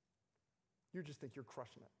 You just think you're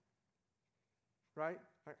crushing it. Right?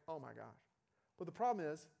 Like, oh my gosh. But the problem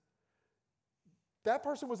is, that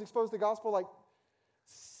person was exposed to the gospel like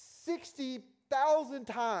 60,000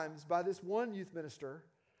 times by this one youth minister.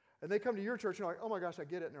 And they come to your church and they're like, oh my gosh, I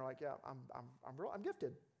get it. And they're like, yeah, I'm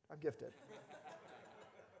gifted. I'm gifted.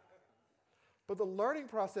 But the learning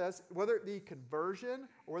process, whether it be conversion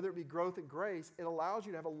or whether it be growth and grace, it allows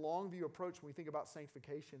you to have a long view approach when we think about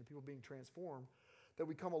sanctification and people being transformed, that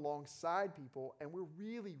we come alongside people and we're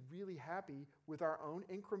really, really happy with our own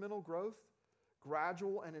incremental growth,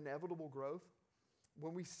 gradual and inevitable growth,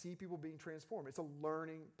 when we see people being transformed. It's a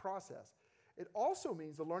learning process. It also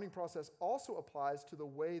means the learning process also applies to the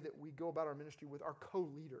way that we go about our ministry with our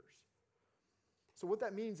co-leaders. So what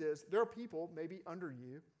that means is there are people maybe under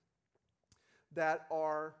you that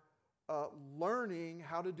are learning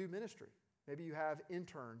how to do ministry. Maybe you have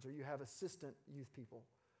interns or you have assistant youth people.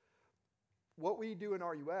 What we do in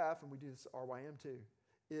RUF, and we do this at RYM too,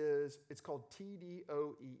 is it's called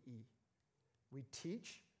TDOEE. We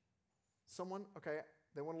teach someone, okay,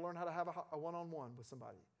 they want to learn how to have a one-on-one with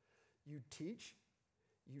somebody. You teach,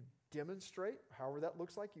 you demonstrate, however that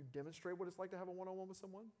looks like, you demonstrate what it's like to have a one-on-one with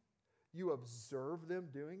someone. You observe them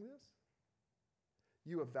doing this.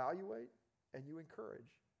 You evaluate, and you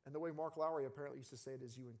encourage. And the way Mark Lowry apparently used to say it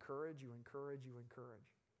is you encourage, you encourage, you encourage.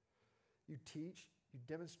 You teach, you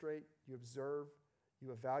demonstrate, you observe,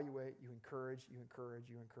 You evaluate, you encourage, you encourage,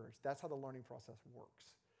 you encourage. That's how the learning process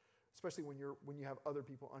works, especially when you have other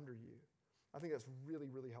people under you. I think that's really,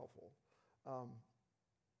 really helpful.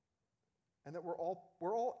 And that we're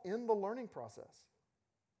all in the learning process.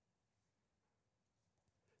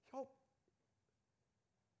 Y'all,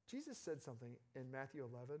 Jesus said something in Matthew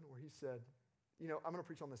 11 where he said, I'm going to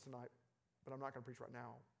preach on this tonight, but I'm not going to preach right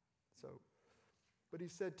now. But he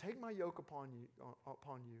said, take my yoke upon you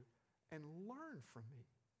and learn from me.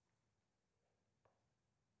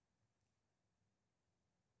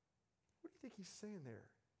 What do you think he's saying there?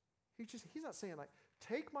 He's not saying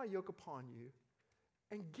take my yoke upon you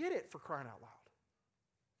and get it, for crying out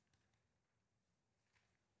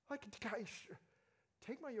loud. Guys,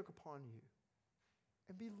 take my yoke upon you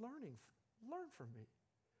and learn from me.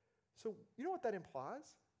 So you know what that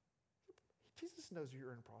implies? Jesus knows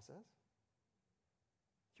you're in a process.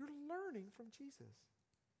 You're learning from Jesus.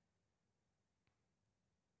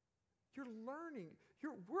 You're learning.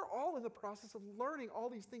 We're all in the process of learning all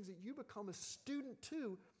these things that you become a student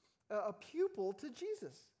to, a pupil to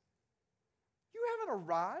Jesus. You haven't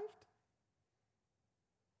arrived.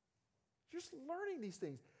 You're just learning these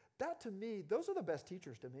things. That, to me, those are the best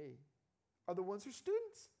teachers to me, are the ones who are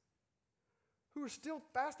students, who are still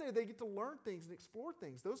fascinated. They get to learn things and explore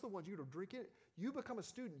things. Those are the ones you drink in. You become a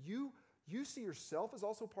student. You see yourself as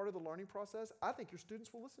also part of the learning process. I think your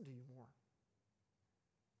students will listen to you more.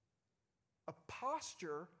 A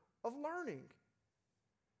posture of learning.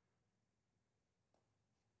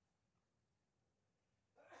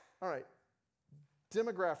 All right.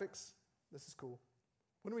 Demographics. This is cool.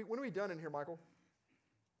 When are we done in here, Michael?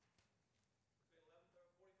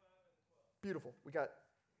 Beautiful. We can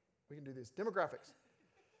do this. Demographics.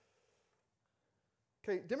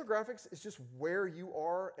 Okay, demographics is just where you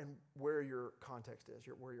are and where your context is,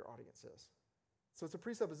 where your audience is. So it's a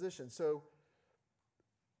presupposition. So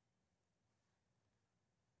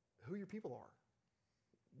who your people are,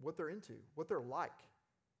 what they're into, what they're like,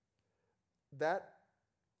 that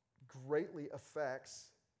greatly affects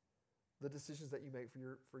the decisions that you make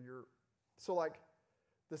for your. So like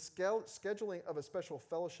the scheduling of a special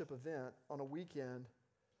fellowship event on a weekend,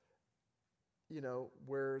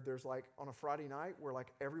 where there's on a Friday night where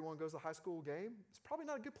everyone goes to a high school game, it's probably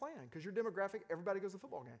not a good plan because your demographic, everybody goes to a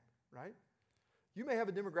football game, right? You may have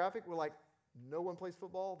a demographic where no one plays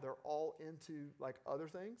football, they're all into other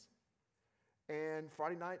things, and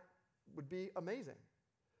Friday night would be amazing.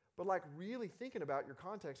 But really thinking about your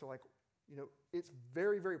context, or it's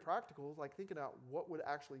very, very practical, thinking out what would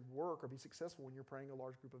actually work or be successful when you're praying a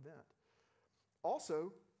large group event.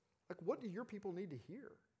 Also, what do your people need to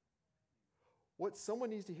hear? What someone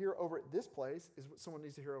needs to hear over at this place is what someone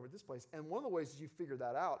needs to hear over at this place. And one of the ways you figure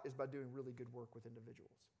that out is by doing really good work with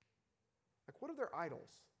individuals. What are their idols?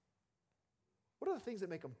 What are the things that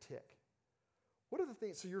make them tick? What are the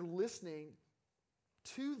things? So you're listening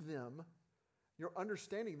to them. You're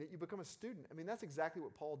understanding that you become a student. I mean, that's exactly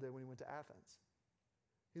what Paul did when he went to Athens.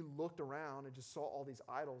 He looked around and just saw all these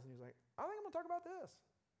idols, and he was like, I think I'm going to talk about this.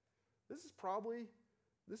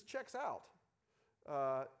 This checks out.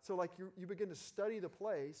 So you begin to study the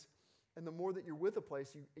place, and the more that you're with the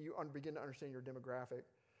place, you begin to understand your demographic.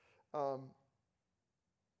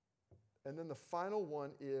 And then the final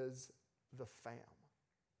one is the fam.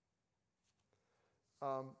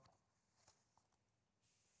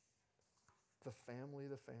 The family.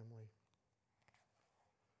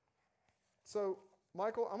 So,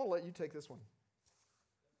 Michael, I'm going to let you take this one.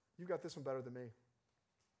 You got this one better than me.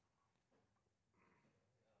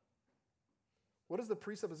 What does the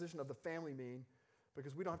presupposition of the family mean?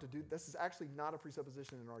 Because we don't have to do, this is actually not a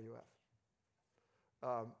presupposition in RUF.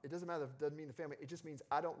 It doesn't matter if it doesn't mean the family. It just means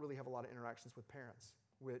I don't really have a lot of interactions with parents,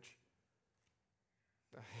 which,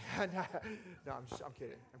 no, I'm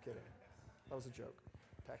kidding. That was a joke.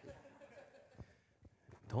 Tacky.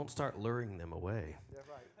 Don't start luring them away. Yeah,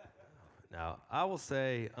 right. Now, I will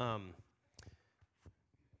say,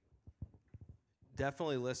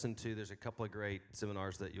 definitely listen to, there's a couple of great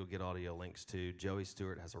seminars that you'll get audio links to. Joey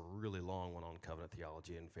Stewart has a really long one on covenant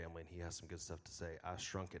theology and family, and he has some good stuff to say. I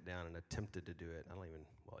shrunk it down and attempted to do it.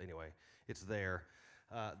 Anyway, it's there.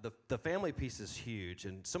 The family piece is huge,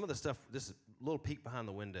 and some of the stuff, this is a little peek behind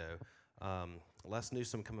the window. Les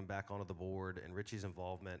Newsom coming back onto the board and Richie's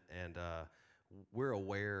involvement, and we're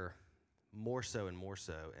aware more so and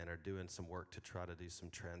are doing some work to try to do some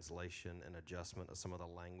translation and adjustment of some of the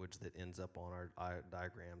language that ends up on our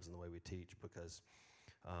diagrams and the way we teach, because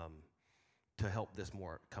to help this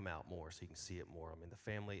come out more so you can see it more. I mean, the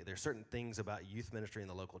family, there's certain things about youth ministry in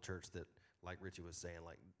the local church that, like Richie was saying,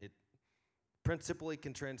 principally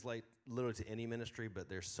can translate literally to any ministry, but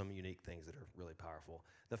there's some unique things that are really powerful.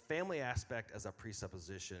 The family aspect as a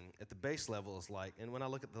presupposition at the base level is like, and when I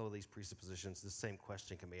look at all of these presuppositions, the same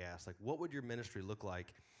question can be asked, like, what would your ministry look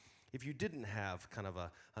like if you didn't have kind of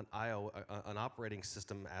an operating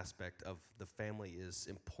system aspect of the family is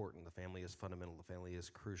important, the family is fundamental, the family is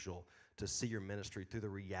crucial, to see your ministry through the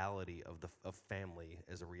reality of family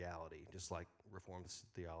as a reality, just like Reformed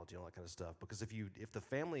theology and all that kind of stuff. Because if the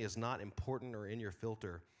family is not important or in your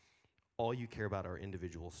filter, all you care about are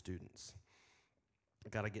individual students. I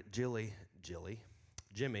got to get Jimmy,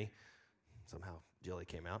 somehow Jilly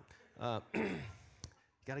came out.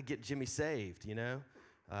 Got to get Jimmy saved, you know.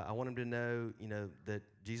 I want him to know, you know, that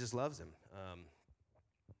Jesus loves him.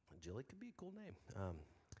 Jilly could be a cool name.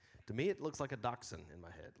 To me, it looks like a dachshund in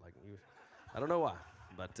my head. I don't know why,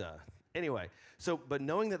 but anyway. But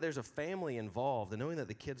knowing that there's a family involved, and knowing that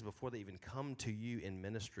the kids, before they even come to you in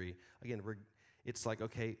ministry, again, it's like,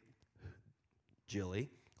 okay, Jilly,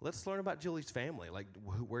 let's learn about Jilly's family. Like,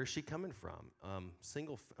 where's she coming from?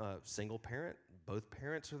 Single parent, both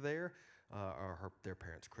parents are there. Are their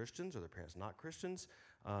parents Christians? Are their parents not Christians?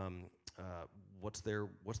 What's their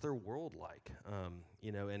world like?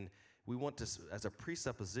 You know, and we want to, as a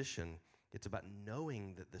presupposition, it's about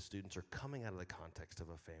knowing that the students are coming out of the context of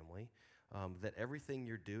a family, that everything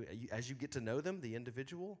you're doing, as you get to know them, the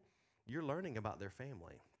individual, you're learning about their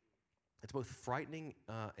family. It's both frightening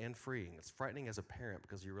and freeing. It's frightening as a parent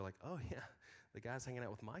because you're like, oh yeah, the guys hanging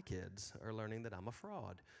out with my kids are learning that I'm a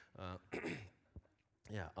fraud.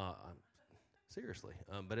 Seriously.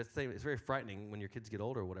 But it's very frightening when your kids get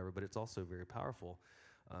older or whatever, but it's also very powerful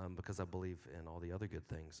because I believe in all the other good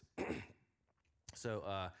things. So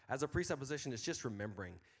as a presupposition, it's just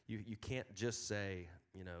remembering. You can't just say,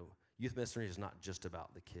 you know, youth ministry is not just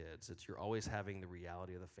about the kids. You're always having the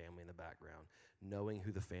reality of the family in the background, knowing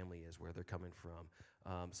who the family is, where they're coming from.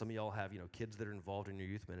 Some of y'all have, you know, kids that are involved in your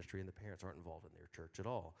youth ministry and the parents aren't involved in their church at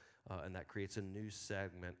all. And that creates a new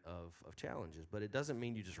segment of challenges. But it doesn't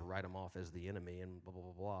mean you just write them off as the enemy and blah, blah,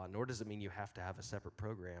 blah, blah. Nor does it mean you have to have a separate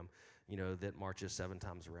program, you know, that marches 7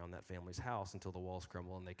 times around that family's house until the walls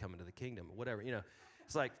crumble and they come into the kingdom. Whatever, you know.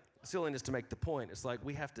 It's like silliness to make the point. It's like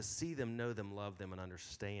we have to see them, know them, love them, and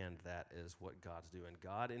understand that is what God's doing.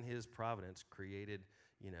 God, in His providence, created,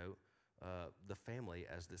 you know, the family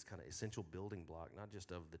as this kind of essential building block, not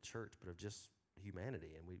just of the church, but of just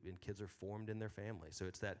humanity. And kids are formed in their family. So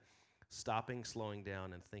it's that stopping, slowing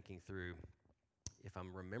down, and thinking through, if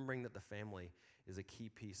I'm remembering that the family is a key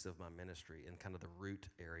piece of my ministry and kind of the root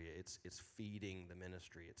area, it's feeding the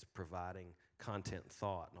ministry, it's providing content and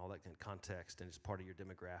thought and all that kind of context, and it's part of your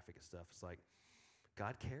demographic and stuff. It's like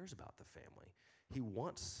God cares about the family. He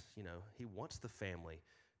wants the family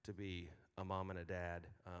to be a mom and a dad.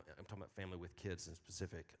 I'm talking about family with kids in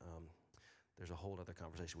specific. There's a whole other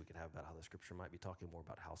conversation we could have about how the scripture might be talking more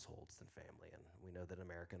about households than family. And we know that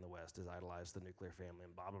America and the West has idolized the nuclear family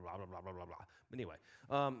and blah, blah, blah, blah, blah, blah, blah, blah. But anyway,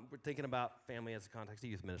 we're thinking about family as a context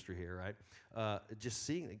of youth ministry here, right? Just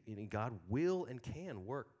seeing that God will and can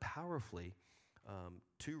work powerfully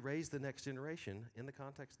to raise the next generation in the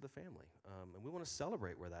context of the family. And we want to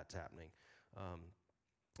celebrate where that's happening.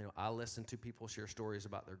 You know, I listen to people share stories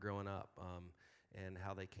about their growing up and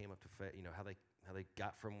how they came up to, how they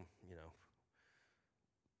got from,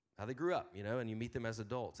 how they grew up, and you meet them as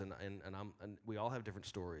adults, and we all have different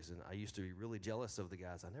stories. And I used to be really jealous of the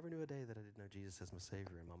guys. I never knew a day that I didn't know Jesus as my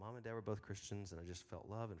Savior. And my mom and dad were both Christians, and I just felt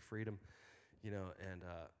love and freedom,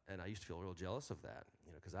 and I used to feel real jealous of that,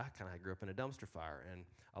 because I kind of grew up in a dumpster fire. And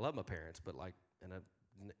I love my parents, but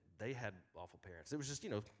they had awful parents. It was just,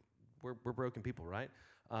 we're broken people, right?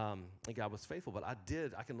 And God was faithful, but I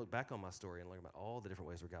can look back on my story and learn about all the different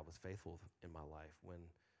ways where God was faithful in my life when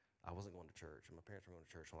I wasn't going to church, and my parents were going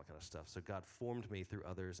to church, and all that kind of stuff. So God formed me through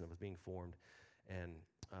others, and I was being formed, and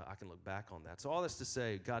I can look back on that. So all this to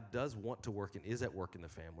say, God does want to work and is at work in the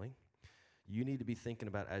family. You need to be thinking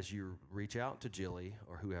about, as you reach out to Jilly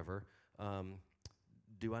or whoever,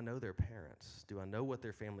 do I know their parents? Do I know what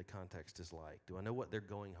their family context is like? Do I know what they're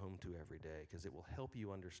going home to every day? Because it will help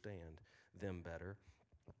you understand them better.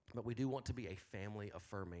 But we do want to be a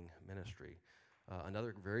family-affirming ministry.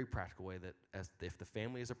 Another very practical way that if the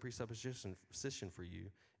family is a presupposition for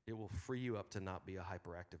you, it will free you up to not be a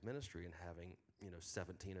hyperactive ministry and having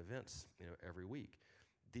 17 events every week.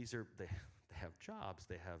 They have jobs,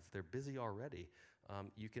 they're busy already.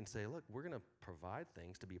 You can say, look, we're going to provide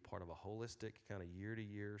things to be a part of a holistic kind of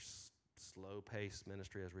year-to-year slow-paced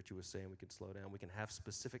ministry. As Richie was saying, we can slow down. We can have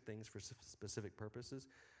specific things for specific purposes.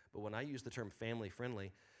 But when I use the term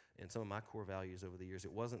family-friendly, and some of my core values over the years,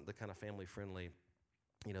 it wasn't the kind of family-friendly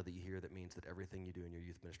that you hear that means that everything you do in your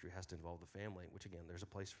youth ministry has to involve the family, which again, there's a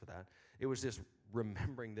place for that. It was just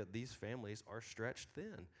remembering that these families are stretched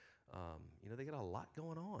thin. They got a lot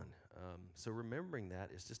going on. So remembering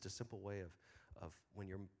that is just a simple way of when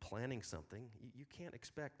you're planning something, you can't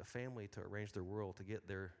expect a family to arrange their world to get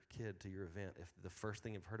their kid to your event if the first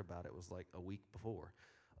thing you've heard about it was like a week before.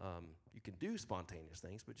 You can do spontaneous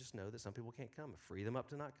things, but just know that some people can't come. Free them up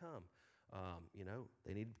to not come.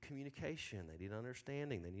 They need communication. They need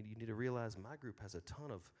understanding. You need to realize my group has a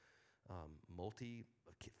ton of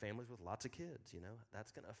families with lots of kids.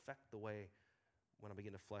 That's going to affect the way when I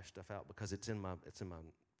begin to flesh stuff out because it's in my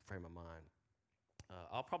frame of mind.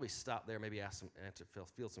 I'll probably stop there, maybe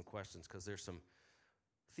field some questions because there's some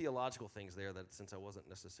theological things there that since I wasn't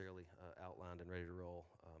necessarily outlined and ready to roll,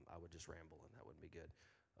 I would just ramble and that wouldn't be good.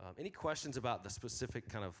 Any questions about the specific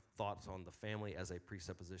kind of thoughts on the family as a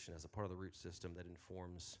presupposition, as a part of the root system that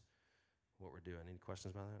informs what we're doing? Any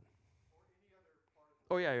questions about that?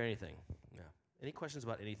 Or any other part of or anything. Yeah. Any questions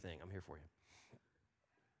about anything? I'm here for you.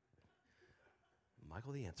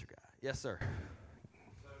 Michael, the answer guy. Yes, sir.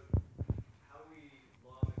 So, how do we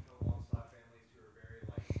love and come alongside families who are very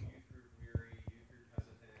youth group weary, youth group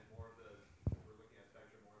hesitant, more of the, if we're looking at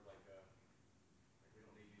spectrum, more of we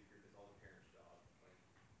don't need youth group, it's all the parents' job.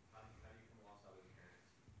 How do you come alongside those parents?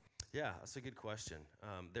 Yeah, that's a good question.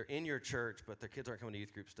 They're in your church, but their kids aren't coming to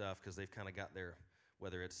youth group stuff because they've kind of got their,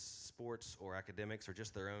 whether it's sports or academics or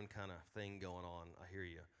just their own kind of thing going on. I hear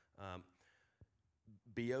you.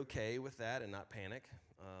 Be okay with that and not panic.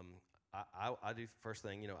 I do first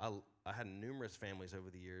thing, I had numerous families over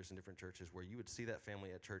the years in different churches where you would see that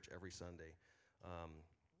family at church every Sunday,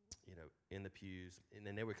 in the pews, and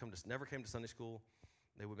then they would never came to Sunday school.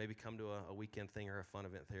 They would maybe come to a weekend thing or a fun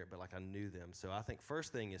event there, but I knew them. So I think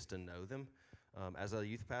first thing is to know them. As a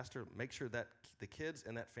youth pastor, make sure that the kids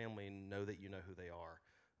and that family know that you know who they are.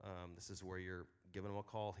 This is where you're giving them a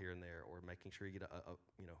call here and there, or making sure you get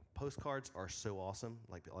postcards are so awesome.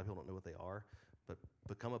 Like a lot of people don't know what they are, but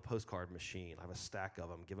become a postcard machine. I have a stack of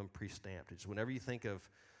them. Give them pre-stamped. Just whenever you think of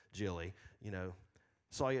Jilly,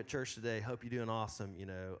 saw you at church today. Hope you're doing awesome. You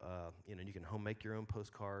can home make your own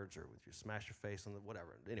postcards or with your smash your face on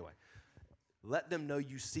whatever. Anyway, let them know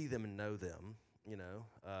you see them and know them.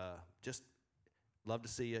 Just love to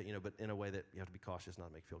see you. But in a way that you have to be cautious, not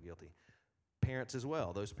to make you feel guilty. Parents as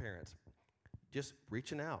well, those parents, just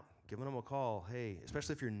reaching out, giving them a call. Hey,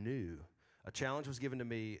 especially if you're new. A challenge was given to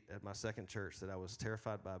me at my second church that I was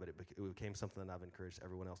terrified by, but it became something that I've encouraged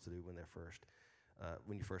everyone else to do when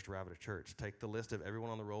you first arrive at a church. Take the list of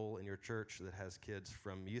everyone on the roll in your church that has kids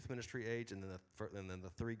from youth ministry age and then the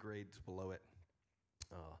 3 grades below it,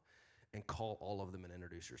 and call all of them and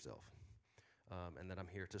introduce yourself. And that I'm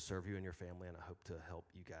here to serve you and your family, and I hope to help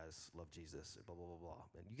you guys love Jesus, blah, blah, blah, blah.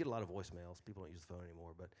 And you get a lot of voicemails. People don't use the phone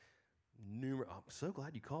anymore, but I'm so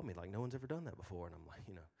glad you called me. Like, no one's ever done that before. And I'm like,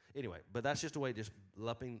 Anyway, but that's just a way, just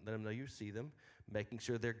letting them know you see them, making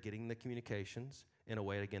sure they're getting the communications in a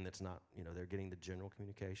way, again, that's not, they're getting the general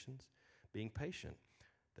communications, being patient.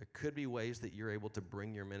 There could be ways that you're able to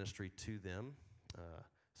bring your ministry to them,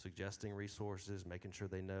 suggesting resources, making sure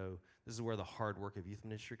they know. This is where the hard work of youth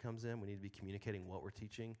ministry comes in. We need to be communicating what we're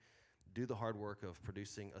teaching. Do the hard work of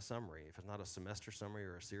producing a summary. If it's not a semester summary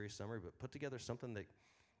or a series summary, but put together something that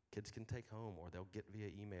kids can take home or they'll get via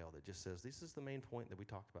email that just says, this is the main point that we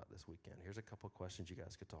talked about this weekend. Here's a couple of questions you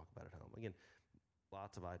guys could talk about at home. Again,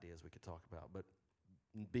 lots of ideas we could talk about, but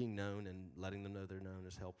being known and letting them know they're known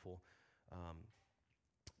is helpful.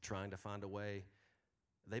 Trying to find a way.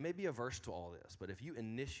 They may be averse to all this, but if you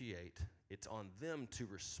initiate, it's on them to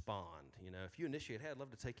respond. If you initiate, hey, I'd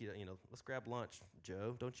love to take you to, let's grab lunch.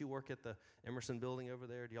 Joe, don't you work at the Emerson building over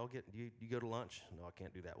there? Do you go to lunch? No, I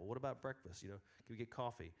can't do that. Well, what about breakfast? Can we get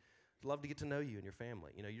coffee? I'd love to get to know you and your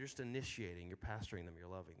family. You're just initiating, you're pastoring them, you're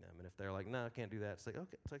loving them. And if they're like, no, I can't do that, it's like,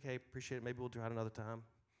 okay, it's okay, appreciate it. Maybe we'll try it another time.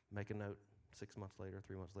 Make a note 6 months later,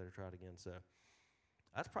 3 months later, try it again. So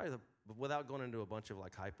that's probably without going into a bunch of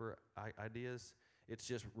hyper ideas, it's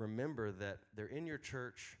just remember that they're in your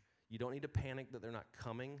church. You don't need to panic that they're not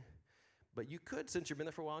coming. But you could, since you've been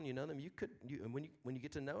there for a while and you know them, when you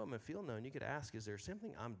get to know them and feel known, you could ask, is there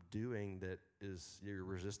something I'm doing that you're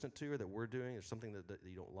resistant to or that we're doing or something that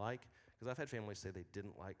you don't like? Because I've had families say they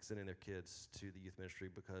didn't like sending their kids to the youth ministry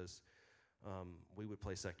because we would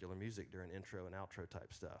play secular music during intro and outro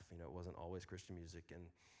type stuff. It wasn't always Christian music, and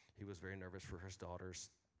he was very nervous for his daughters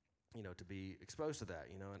to be exposed to that,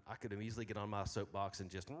 and I could have easily get on my soapbox and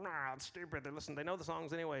just, it's stupid, they know the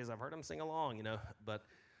songs anyways, I've heard them sing along, but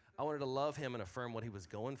I wanted to love him and affirm what he was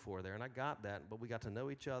going for there, and I got that, but we got to know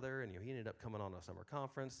each other, and he ended up coming on a summer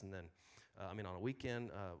conference, and then on a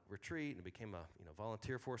weekend retreat, and it became a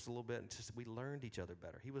volunteer for us a little bit, and just we learned each other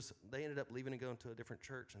better. They ended up leaving and going to a different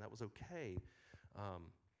church, and that was okay.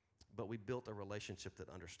 But we built a relationship that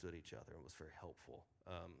understood each other and was very helpful.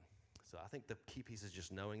 So I think the key piece is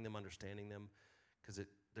just knowing them, understanding them, because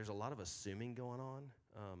there's a lot of assuming going on,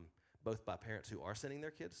 both by parents who are sending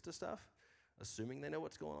their kids to stuff, assuming they know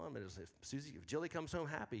what's going on. But if Jilly comes home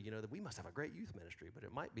happy, that we must have a great youth ministry. But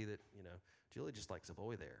it might be that, Jilly just likes a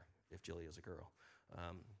boy there, if Jilly is a girl.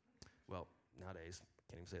 Well, nowadays,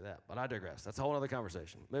 can't even say that. But I digress. That's a whole other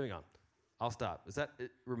conversation. Moving on. I'll stop. Is that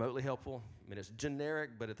remotely helpful? I mean, it's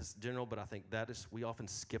generic, but it's general. But I think we often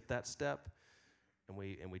skip that step, and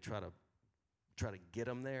we try to get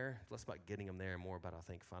them there. It's less about getting them there and more about, I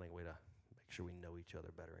think, finding a way to make sure we know each other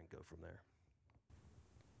better and go from there.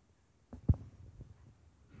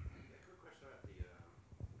 A quick question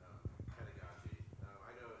about the pedagogy.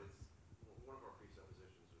 I know it's one of our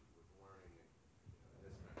presuppositions with learning in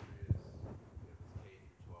this country is this K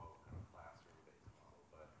through 12 kind of classroom-based model,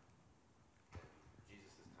 but in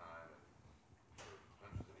Jesus' time and for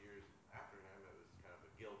hundreds of years after him, it was kind of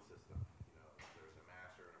a guild system. There was a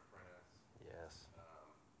master and apprentice. Yes.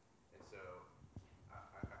 And so I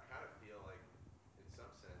kind of feel like, in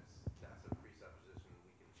some sense, that's a presupposition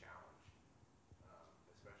we can challenge,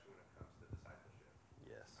 especially when it comes to discipleship.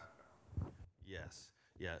 Yes. I've found. Yes.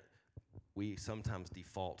 Yeah. We sometimes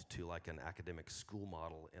default to like an academic school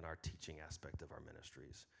model in our teaching aspect of our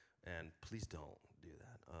ministries, and please don't do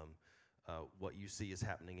that. What you see is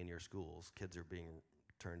happening in your schools. Kids are being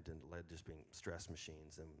turned into just being stress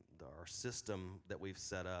machines, and our system that we've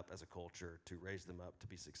set up as a culture to raise them up to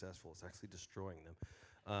be successful is actually destroying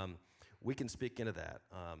them. We can speak into that,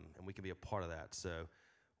 and we can be a part of that. So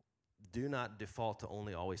do not default to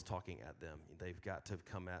only always talking at them. They've got to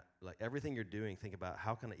come at, like, everything you're doing, think about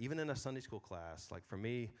how can I, even in a Sunday school class, like for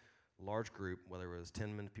me, large group, whether it was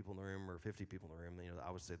 10 people in the room or 50 people in the room,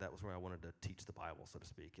 I would say that was where I wanted to teach the Bible, so to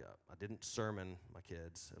speak. I didn't sermon my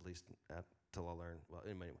kids, at least till I learned. Well,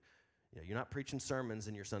 anyway, you're not preaching sermons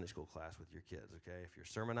in your Sunday school class with your kids, okay? If you're a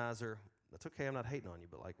sermonizer, that's okay. I'm not hating on you,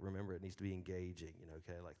 but like remember, it needs to be engaging.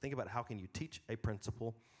 Okay? Like think about how can you teach a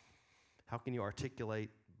principle? How can you articulate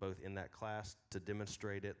both in that class to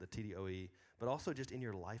demonstrate it, the TDOE, but also just in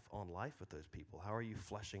your life on life with those people? How are you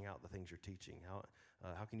fleshing out the things you're teaching?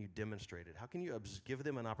 How can you demonstrate it? How can you give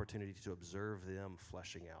them an opportunity to observe them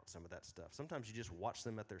fleshing out some of that stuff? Sometimes you just watch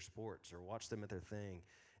them at their sports or watch them at their thing,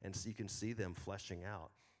 and so you can see them fleshing out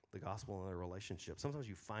the gospel in their relationship. Sometimes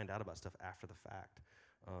you find out about stuff after the fact.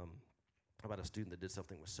 About a student that did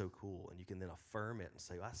something that was so cool, and you can then affirm it and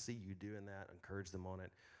say, I see you doing that, encourage them on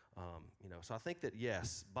it. So I think that,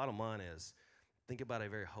 yes, bottom line is think about a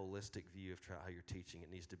very holistic view of how you're teaching. It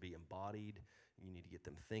needs to be embodied. You need to get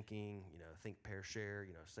them thinking, think, pair, share,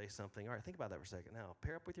 say something. All right, think about that for a second. Now,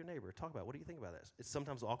 pair up with your neighbor. Talk about what do you think about this? It's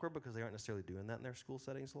sometimes awkward because they aren't necessarily doing that in their school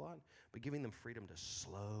settings a lot, but giving them freedom to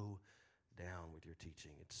slow down with your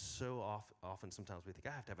teaching. It's so often sometimes we think,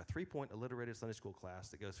 I have to have a 3-point alliterated Sunday school class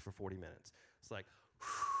that goes for 40 minutes. It's like,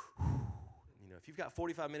 if you've got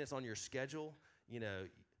 45 minutes on your schedule,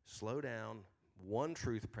 slow down, one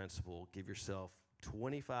truth principle, give yourself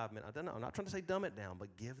 25 minutes. I'm not trying to say dumb it down,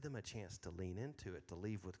 but give them a chance to lean into it, to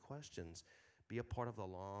leave with questions, be a part of the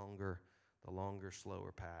longer,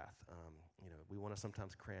 slower path. We want to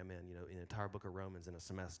sometimes cram in, an entire book of Romans in a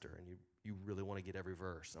semester, and you really want to get every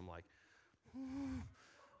verse. I'm like,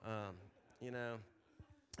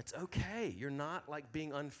 it's okay. You're not like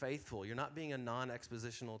being unfaithful. You're not being a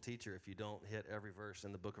non-expositional teacher if you don't hit every verse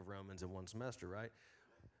in the book of Romans in one semester, right?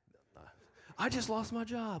 I just lost my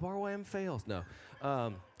job. RYM fails. No,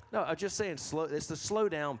 I'm just saying slow. It's the slow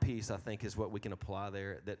down piece, I think, is what we can apply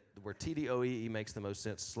there. That where TDOE makes the most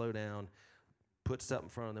sense. Slow down, put stuff in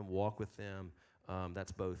front of them, walk with them.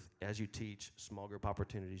 That's both as you teach, small group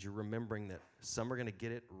opportunities. You're remembering that some are going to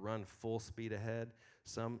get it, run full speed ahead.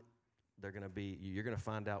 Some you're going to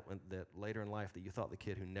find out that later in life that you thought the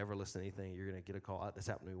kid who never listened to anything, you're going to get a call. This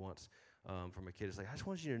happened to me once. From a kid. It's like, I just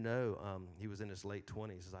wanted you to know, he was in his late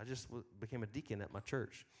 20s. He says, I just became a deacon at my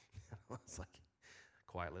church. I was like,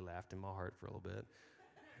 quietly laughed in my heart for a little bit.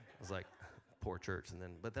 I was like, poor church.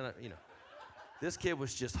 But then, this kid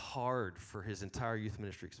was just hard for his entire youth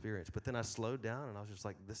ministry experience. But then I slowed down, and I was just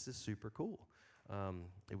like, this is super cool.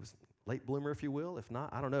 It was late bloomer, if you will. If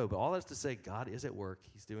not, I don't know. But all that's to say, God is at work.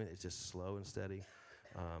 He's doing it. It's just slow and steady.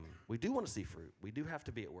 We do want to see fruit. We do have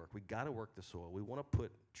to be at work. We got to work the soil. We want to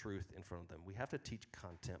put truth in front of them. We have to teach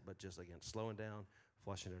content, but just, again, slowing down,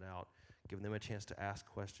 fleshing it out, giving them a chance to ask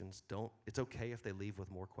questions. It's okay if they leave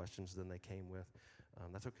with more questions than they came with.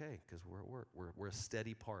 That's okay because we're at work. We're a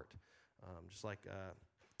steady part. Just like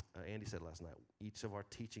Andy said last night, each of our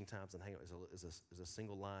teaching times and hangout is a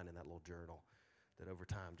single line in that little journal that over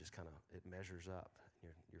time just kind of, it measures up.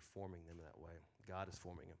 You're forming them that way. God is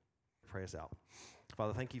forming them. Pray us out.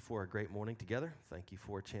 Father, thank you for a great morning together. Thank you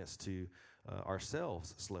for a chance to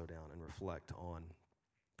ourselves slow down and reflect on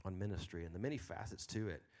ministry and the many facets to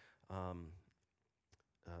it.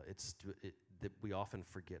 That we often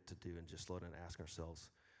forget to do, and just slow down and ask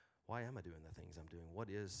ourselves, why am I doing the things I'm doing? What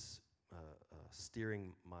is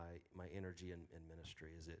steering my energy in ministry?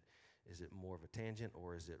 Is it more of a tangent,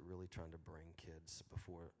 or is it really trying to bring kids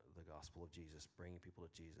before the gospel of Jesus, bringing people to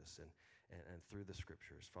Jesus and through the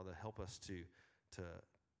scriptures? Father, help us to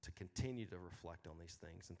continue to reflect on these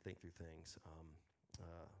things and think through things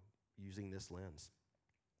using this lens.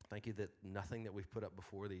 Thank you that nothing that we've put up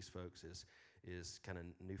before these folks is kind of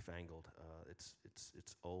newfangled. It's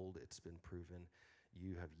old. It's been proven.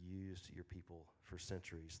 You have used your people for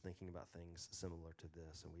centuries thinking about things similar to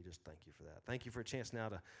this, and we just thank you for that. Thank you for a chance now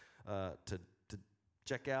to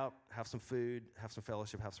check out, have some food, have some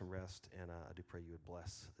fellowship, have some rest, and I do pray you would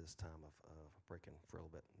bless this time of breaking for a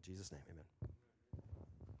little bit. In Jesus' name, amen.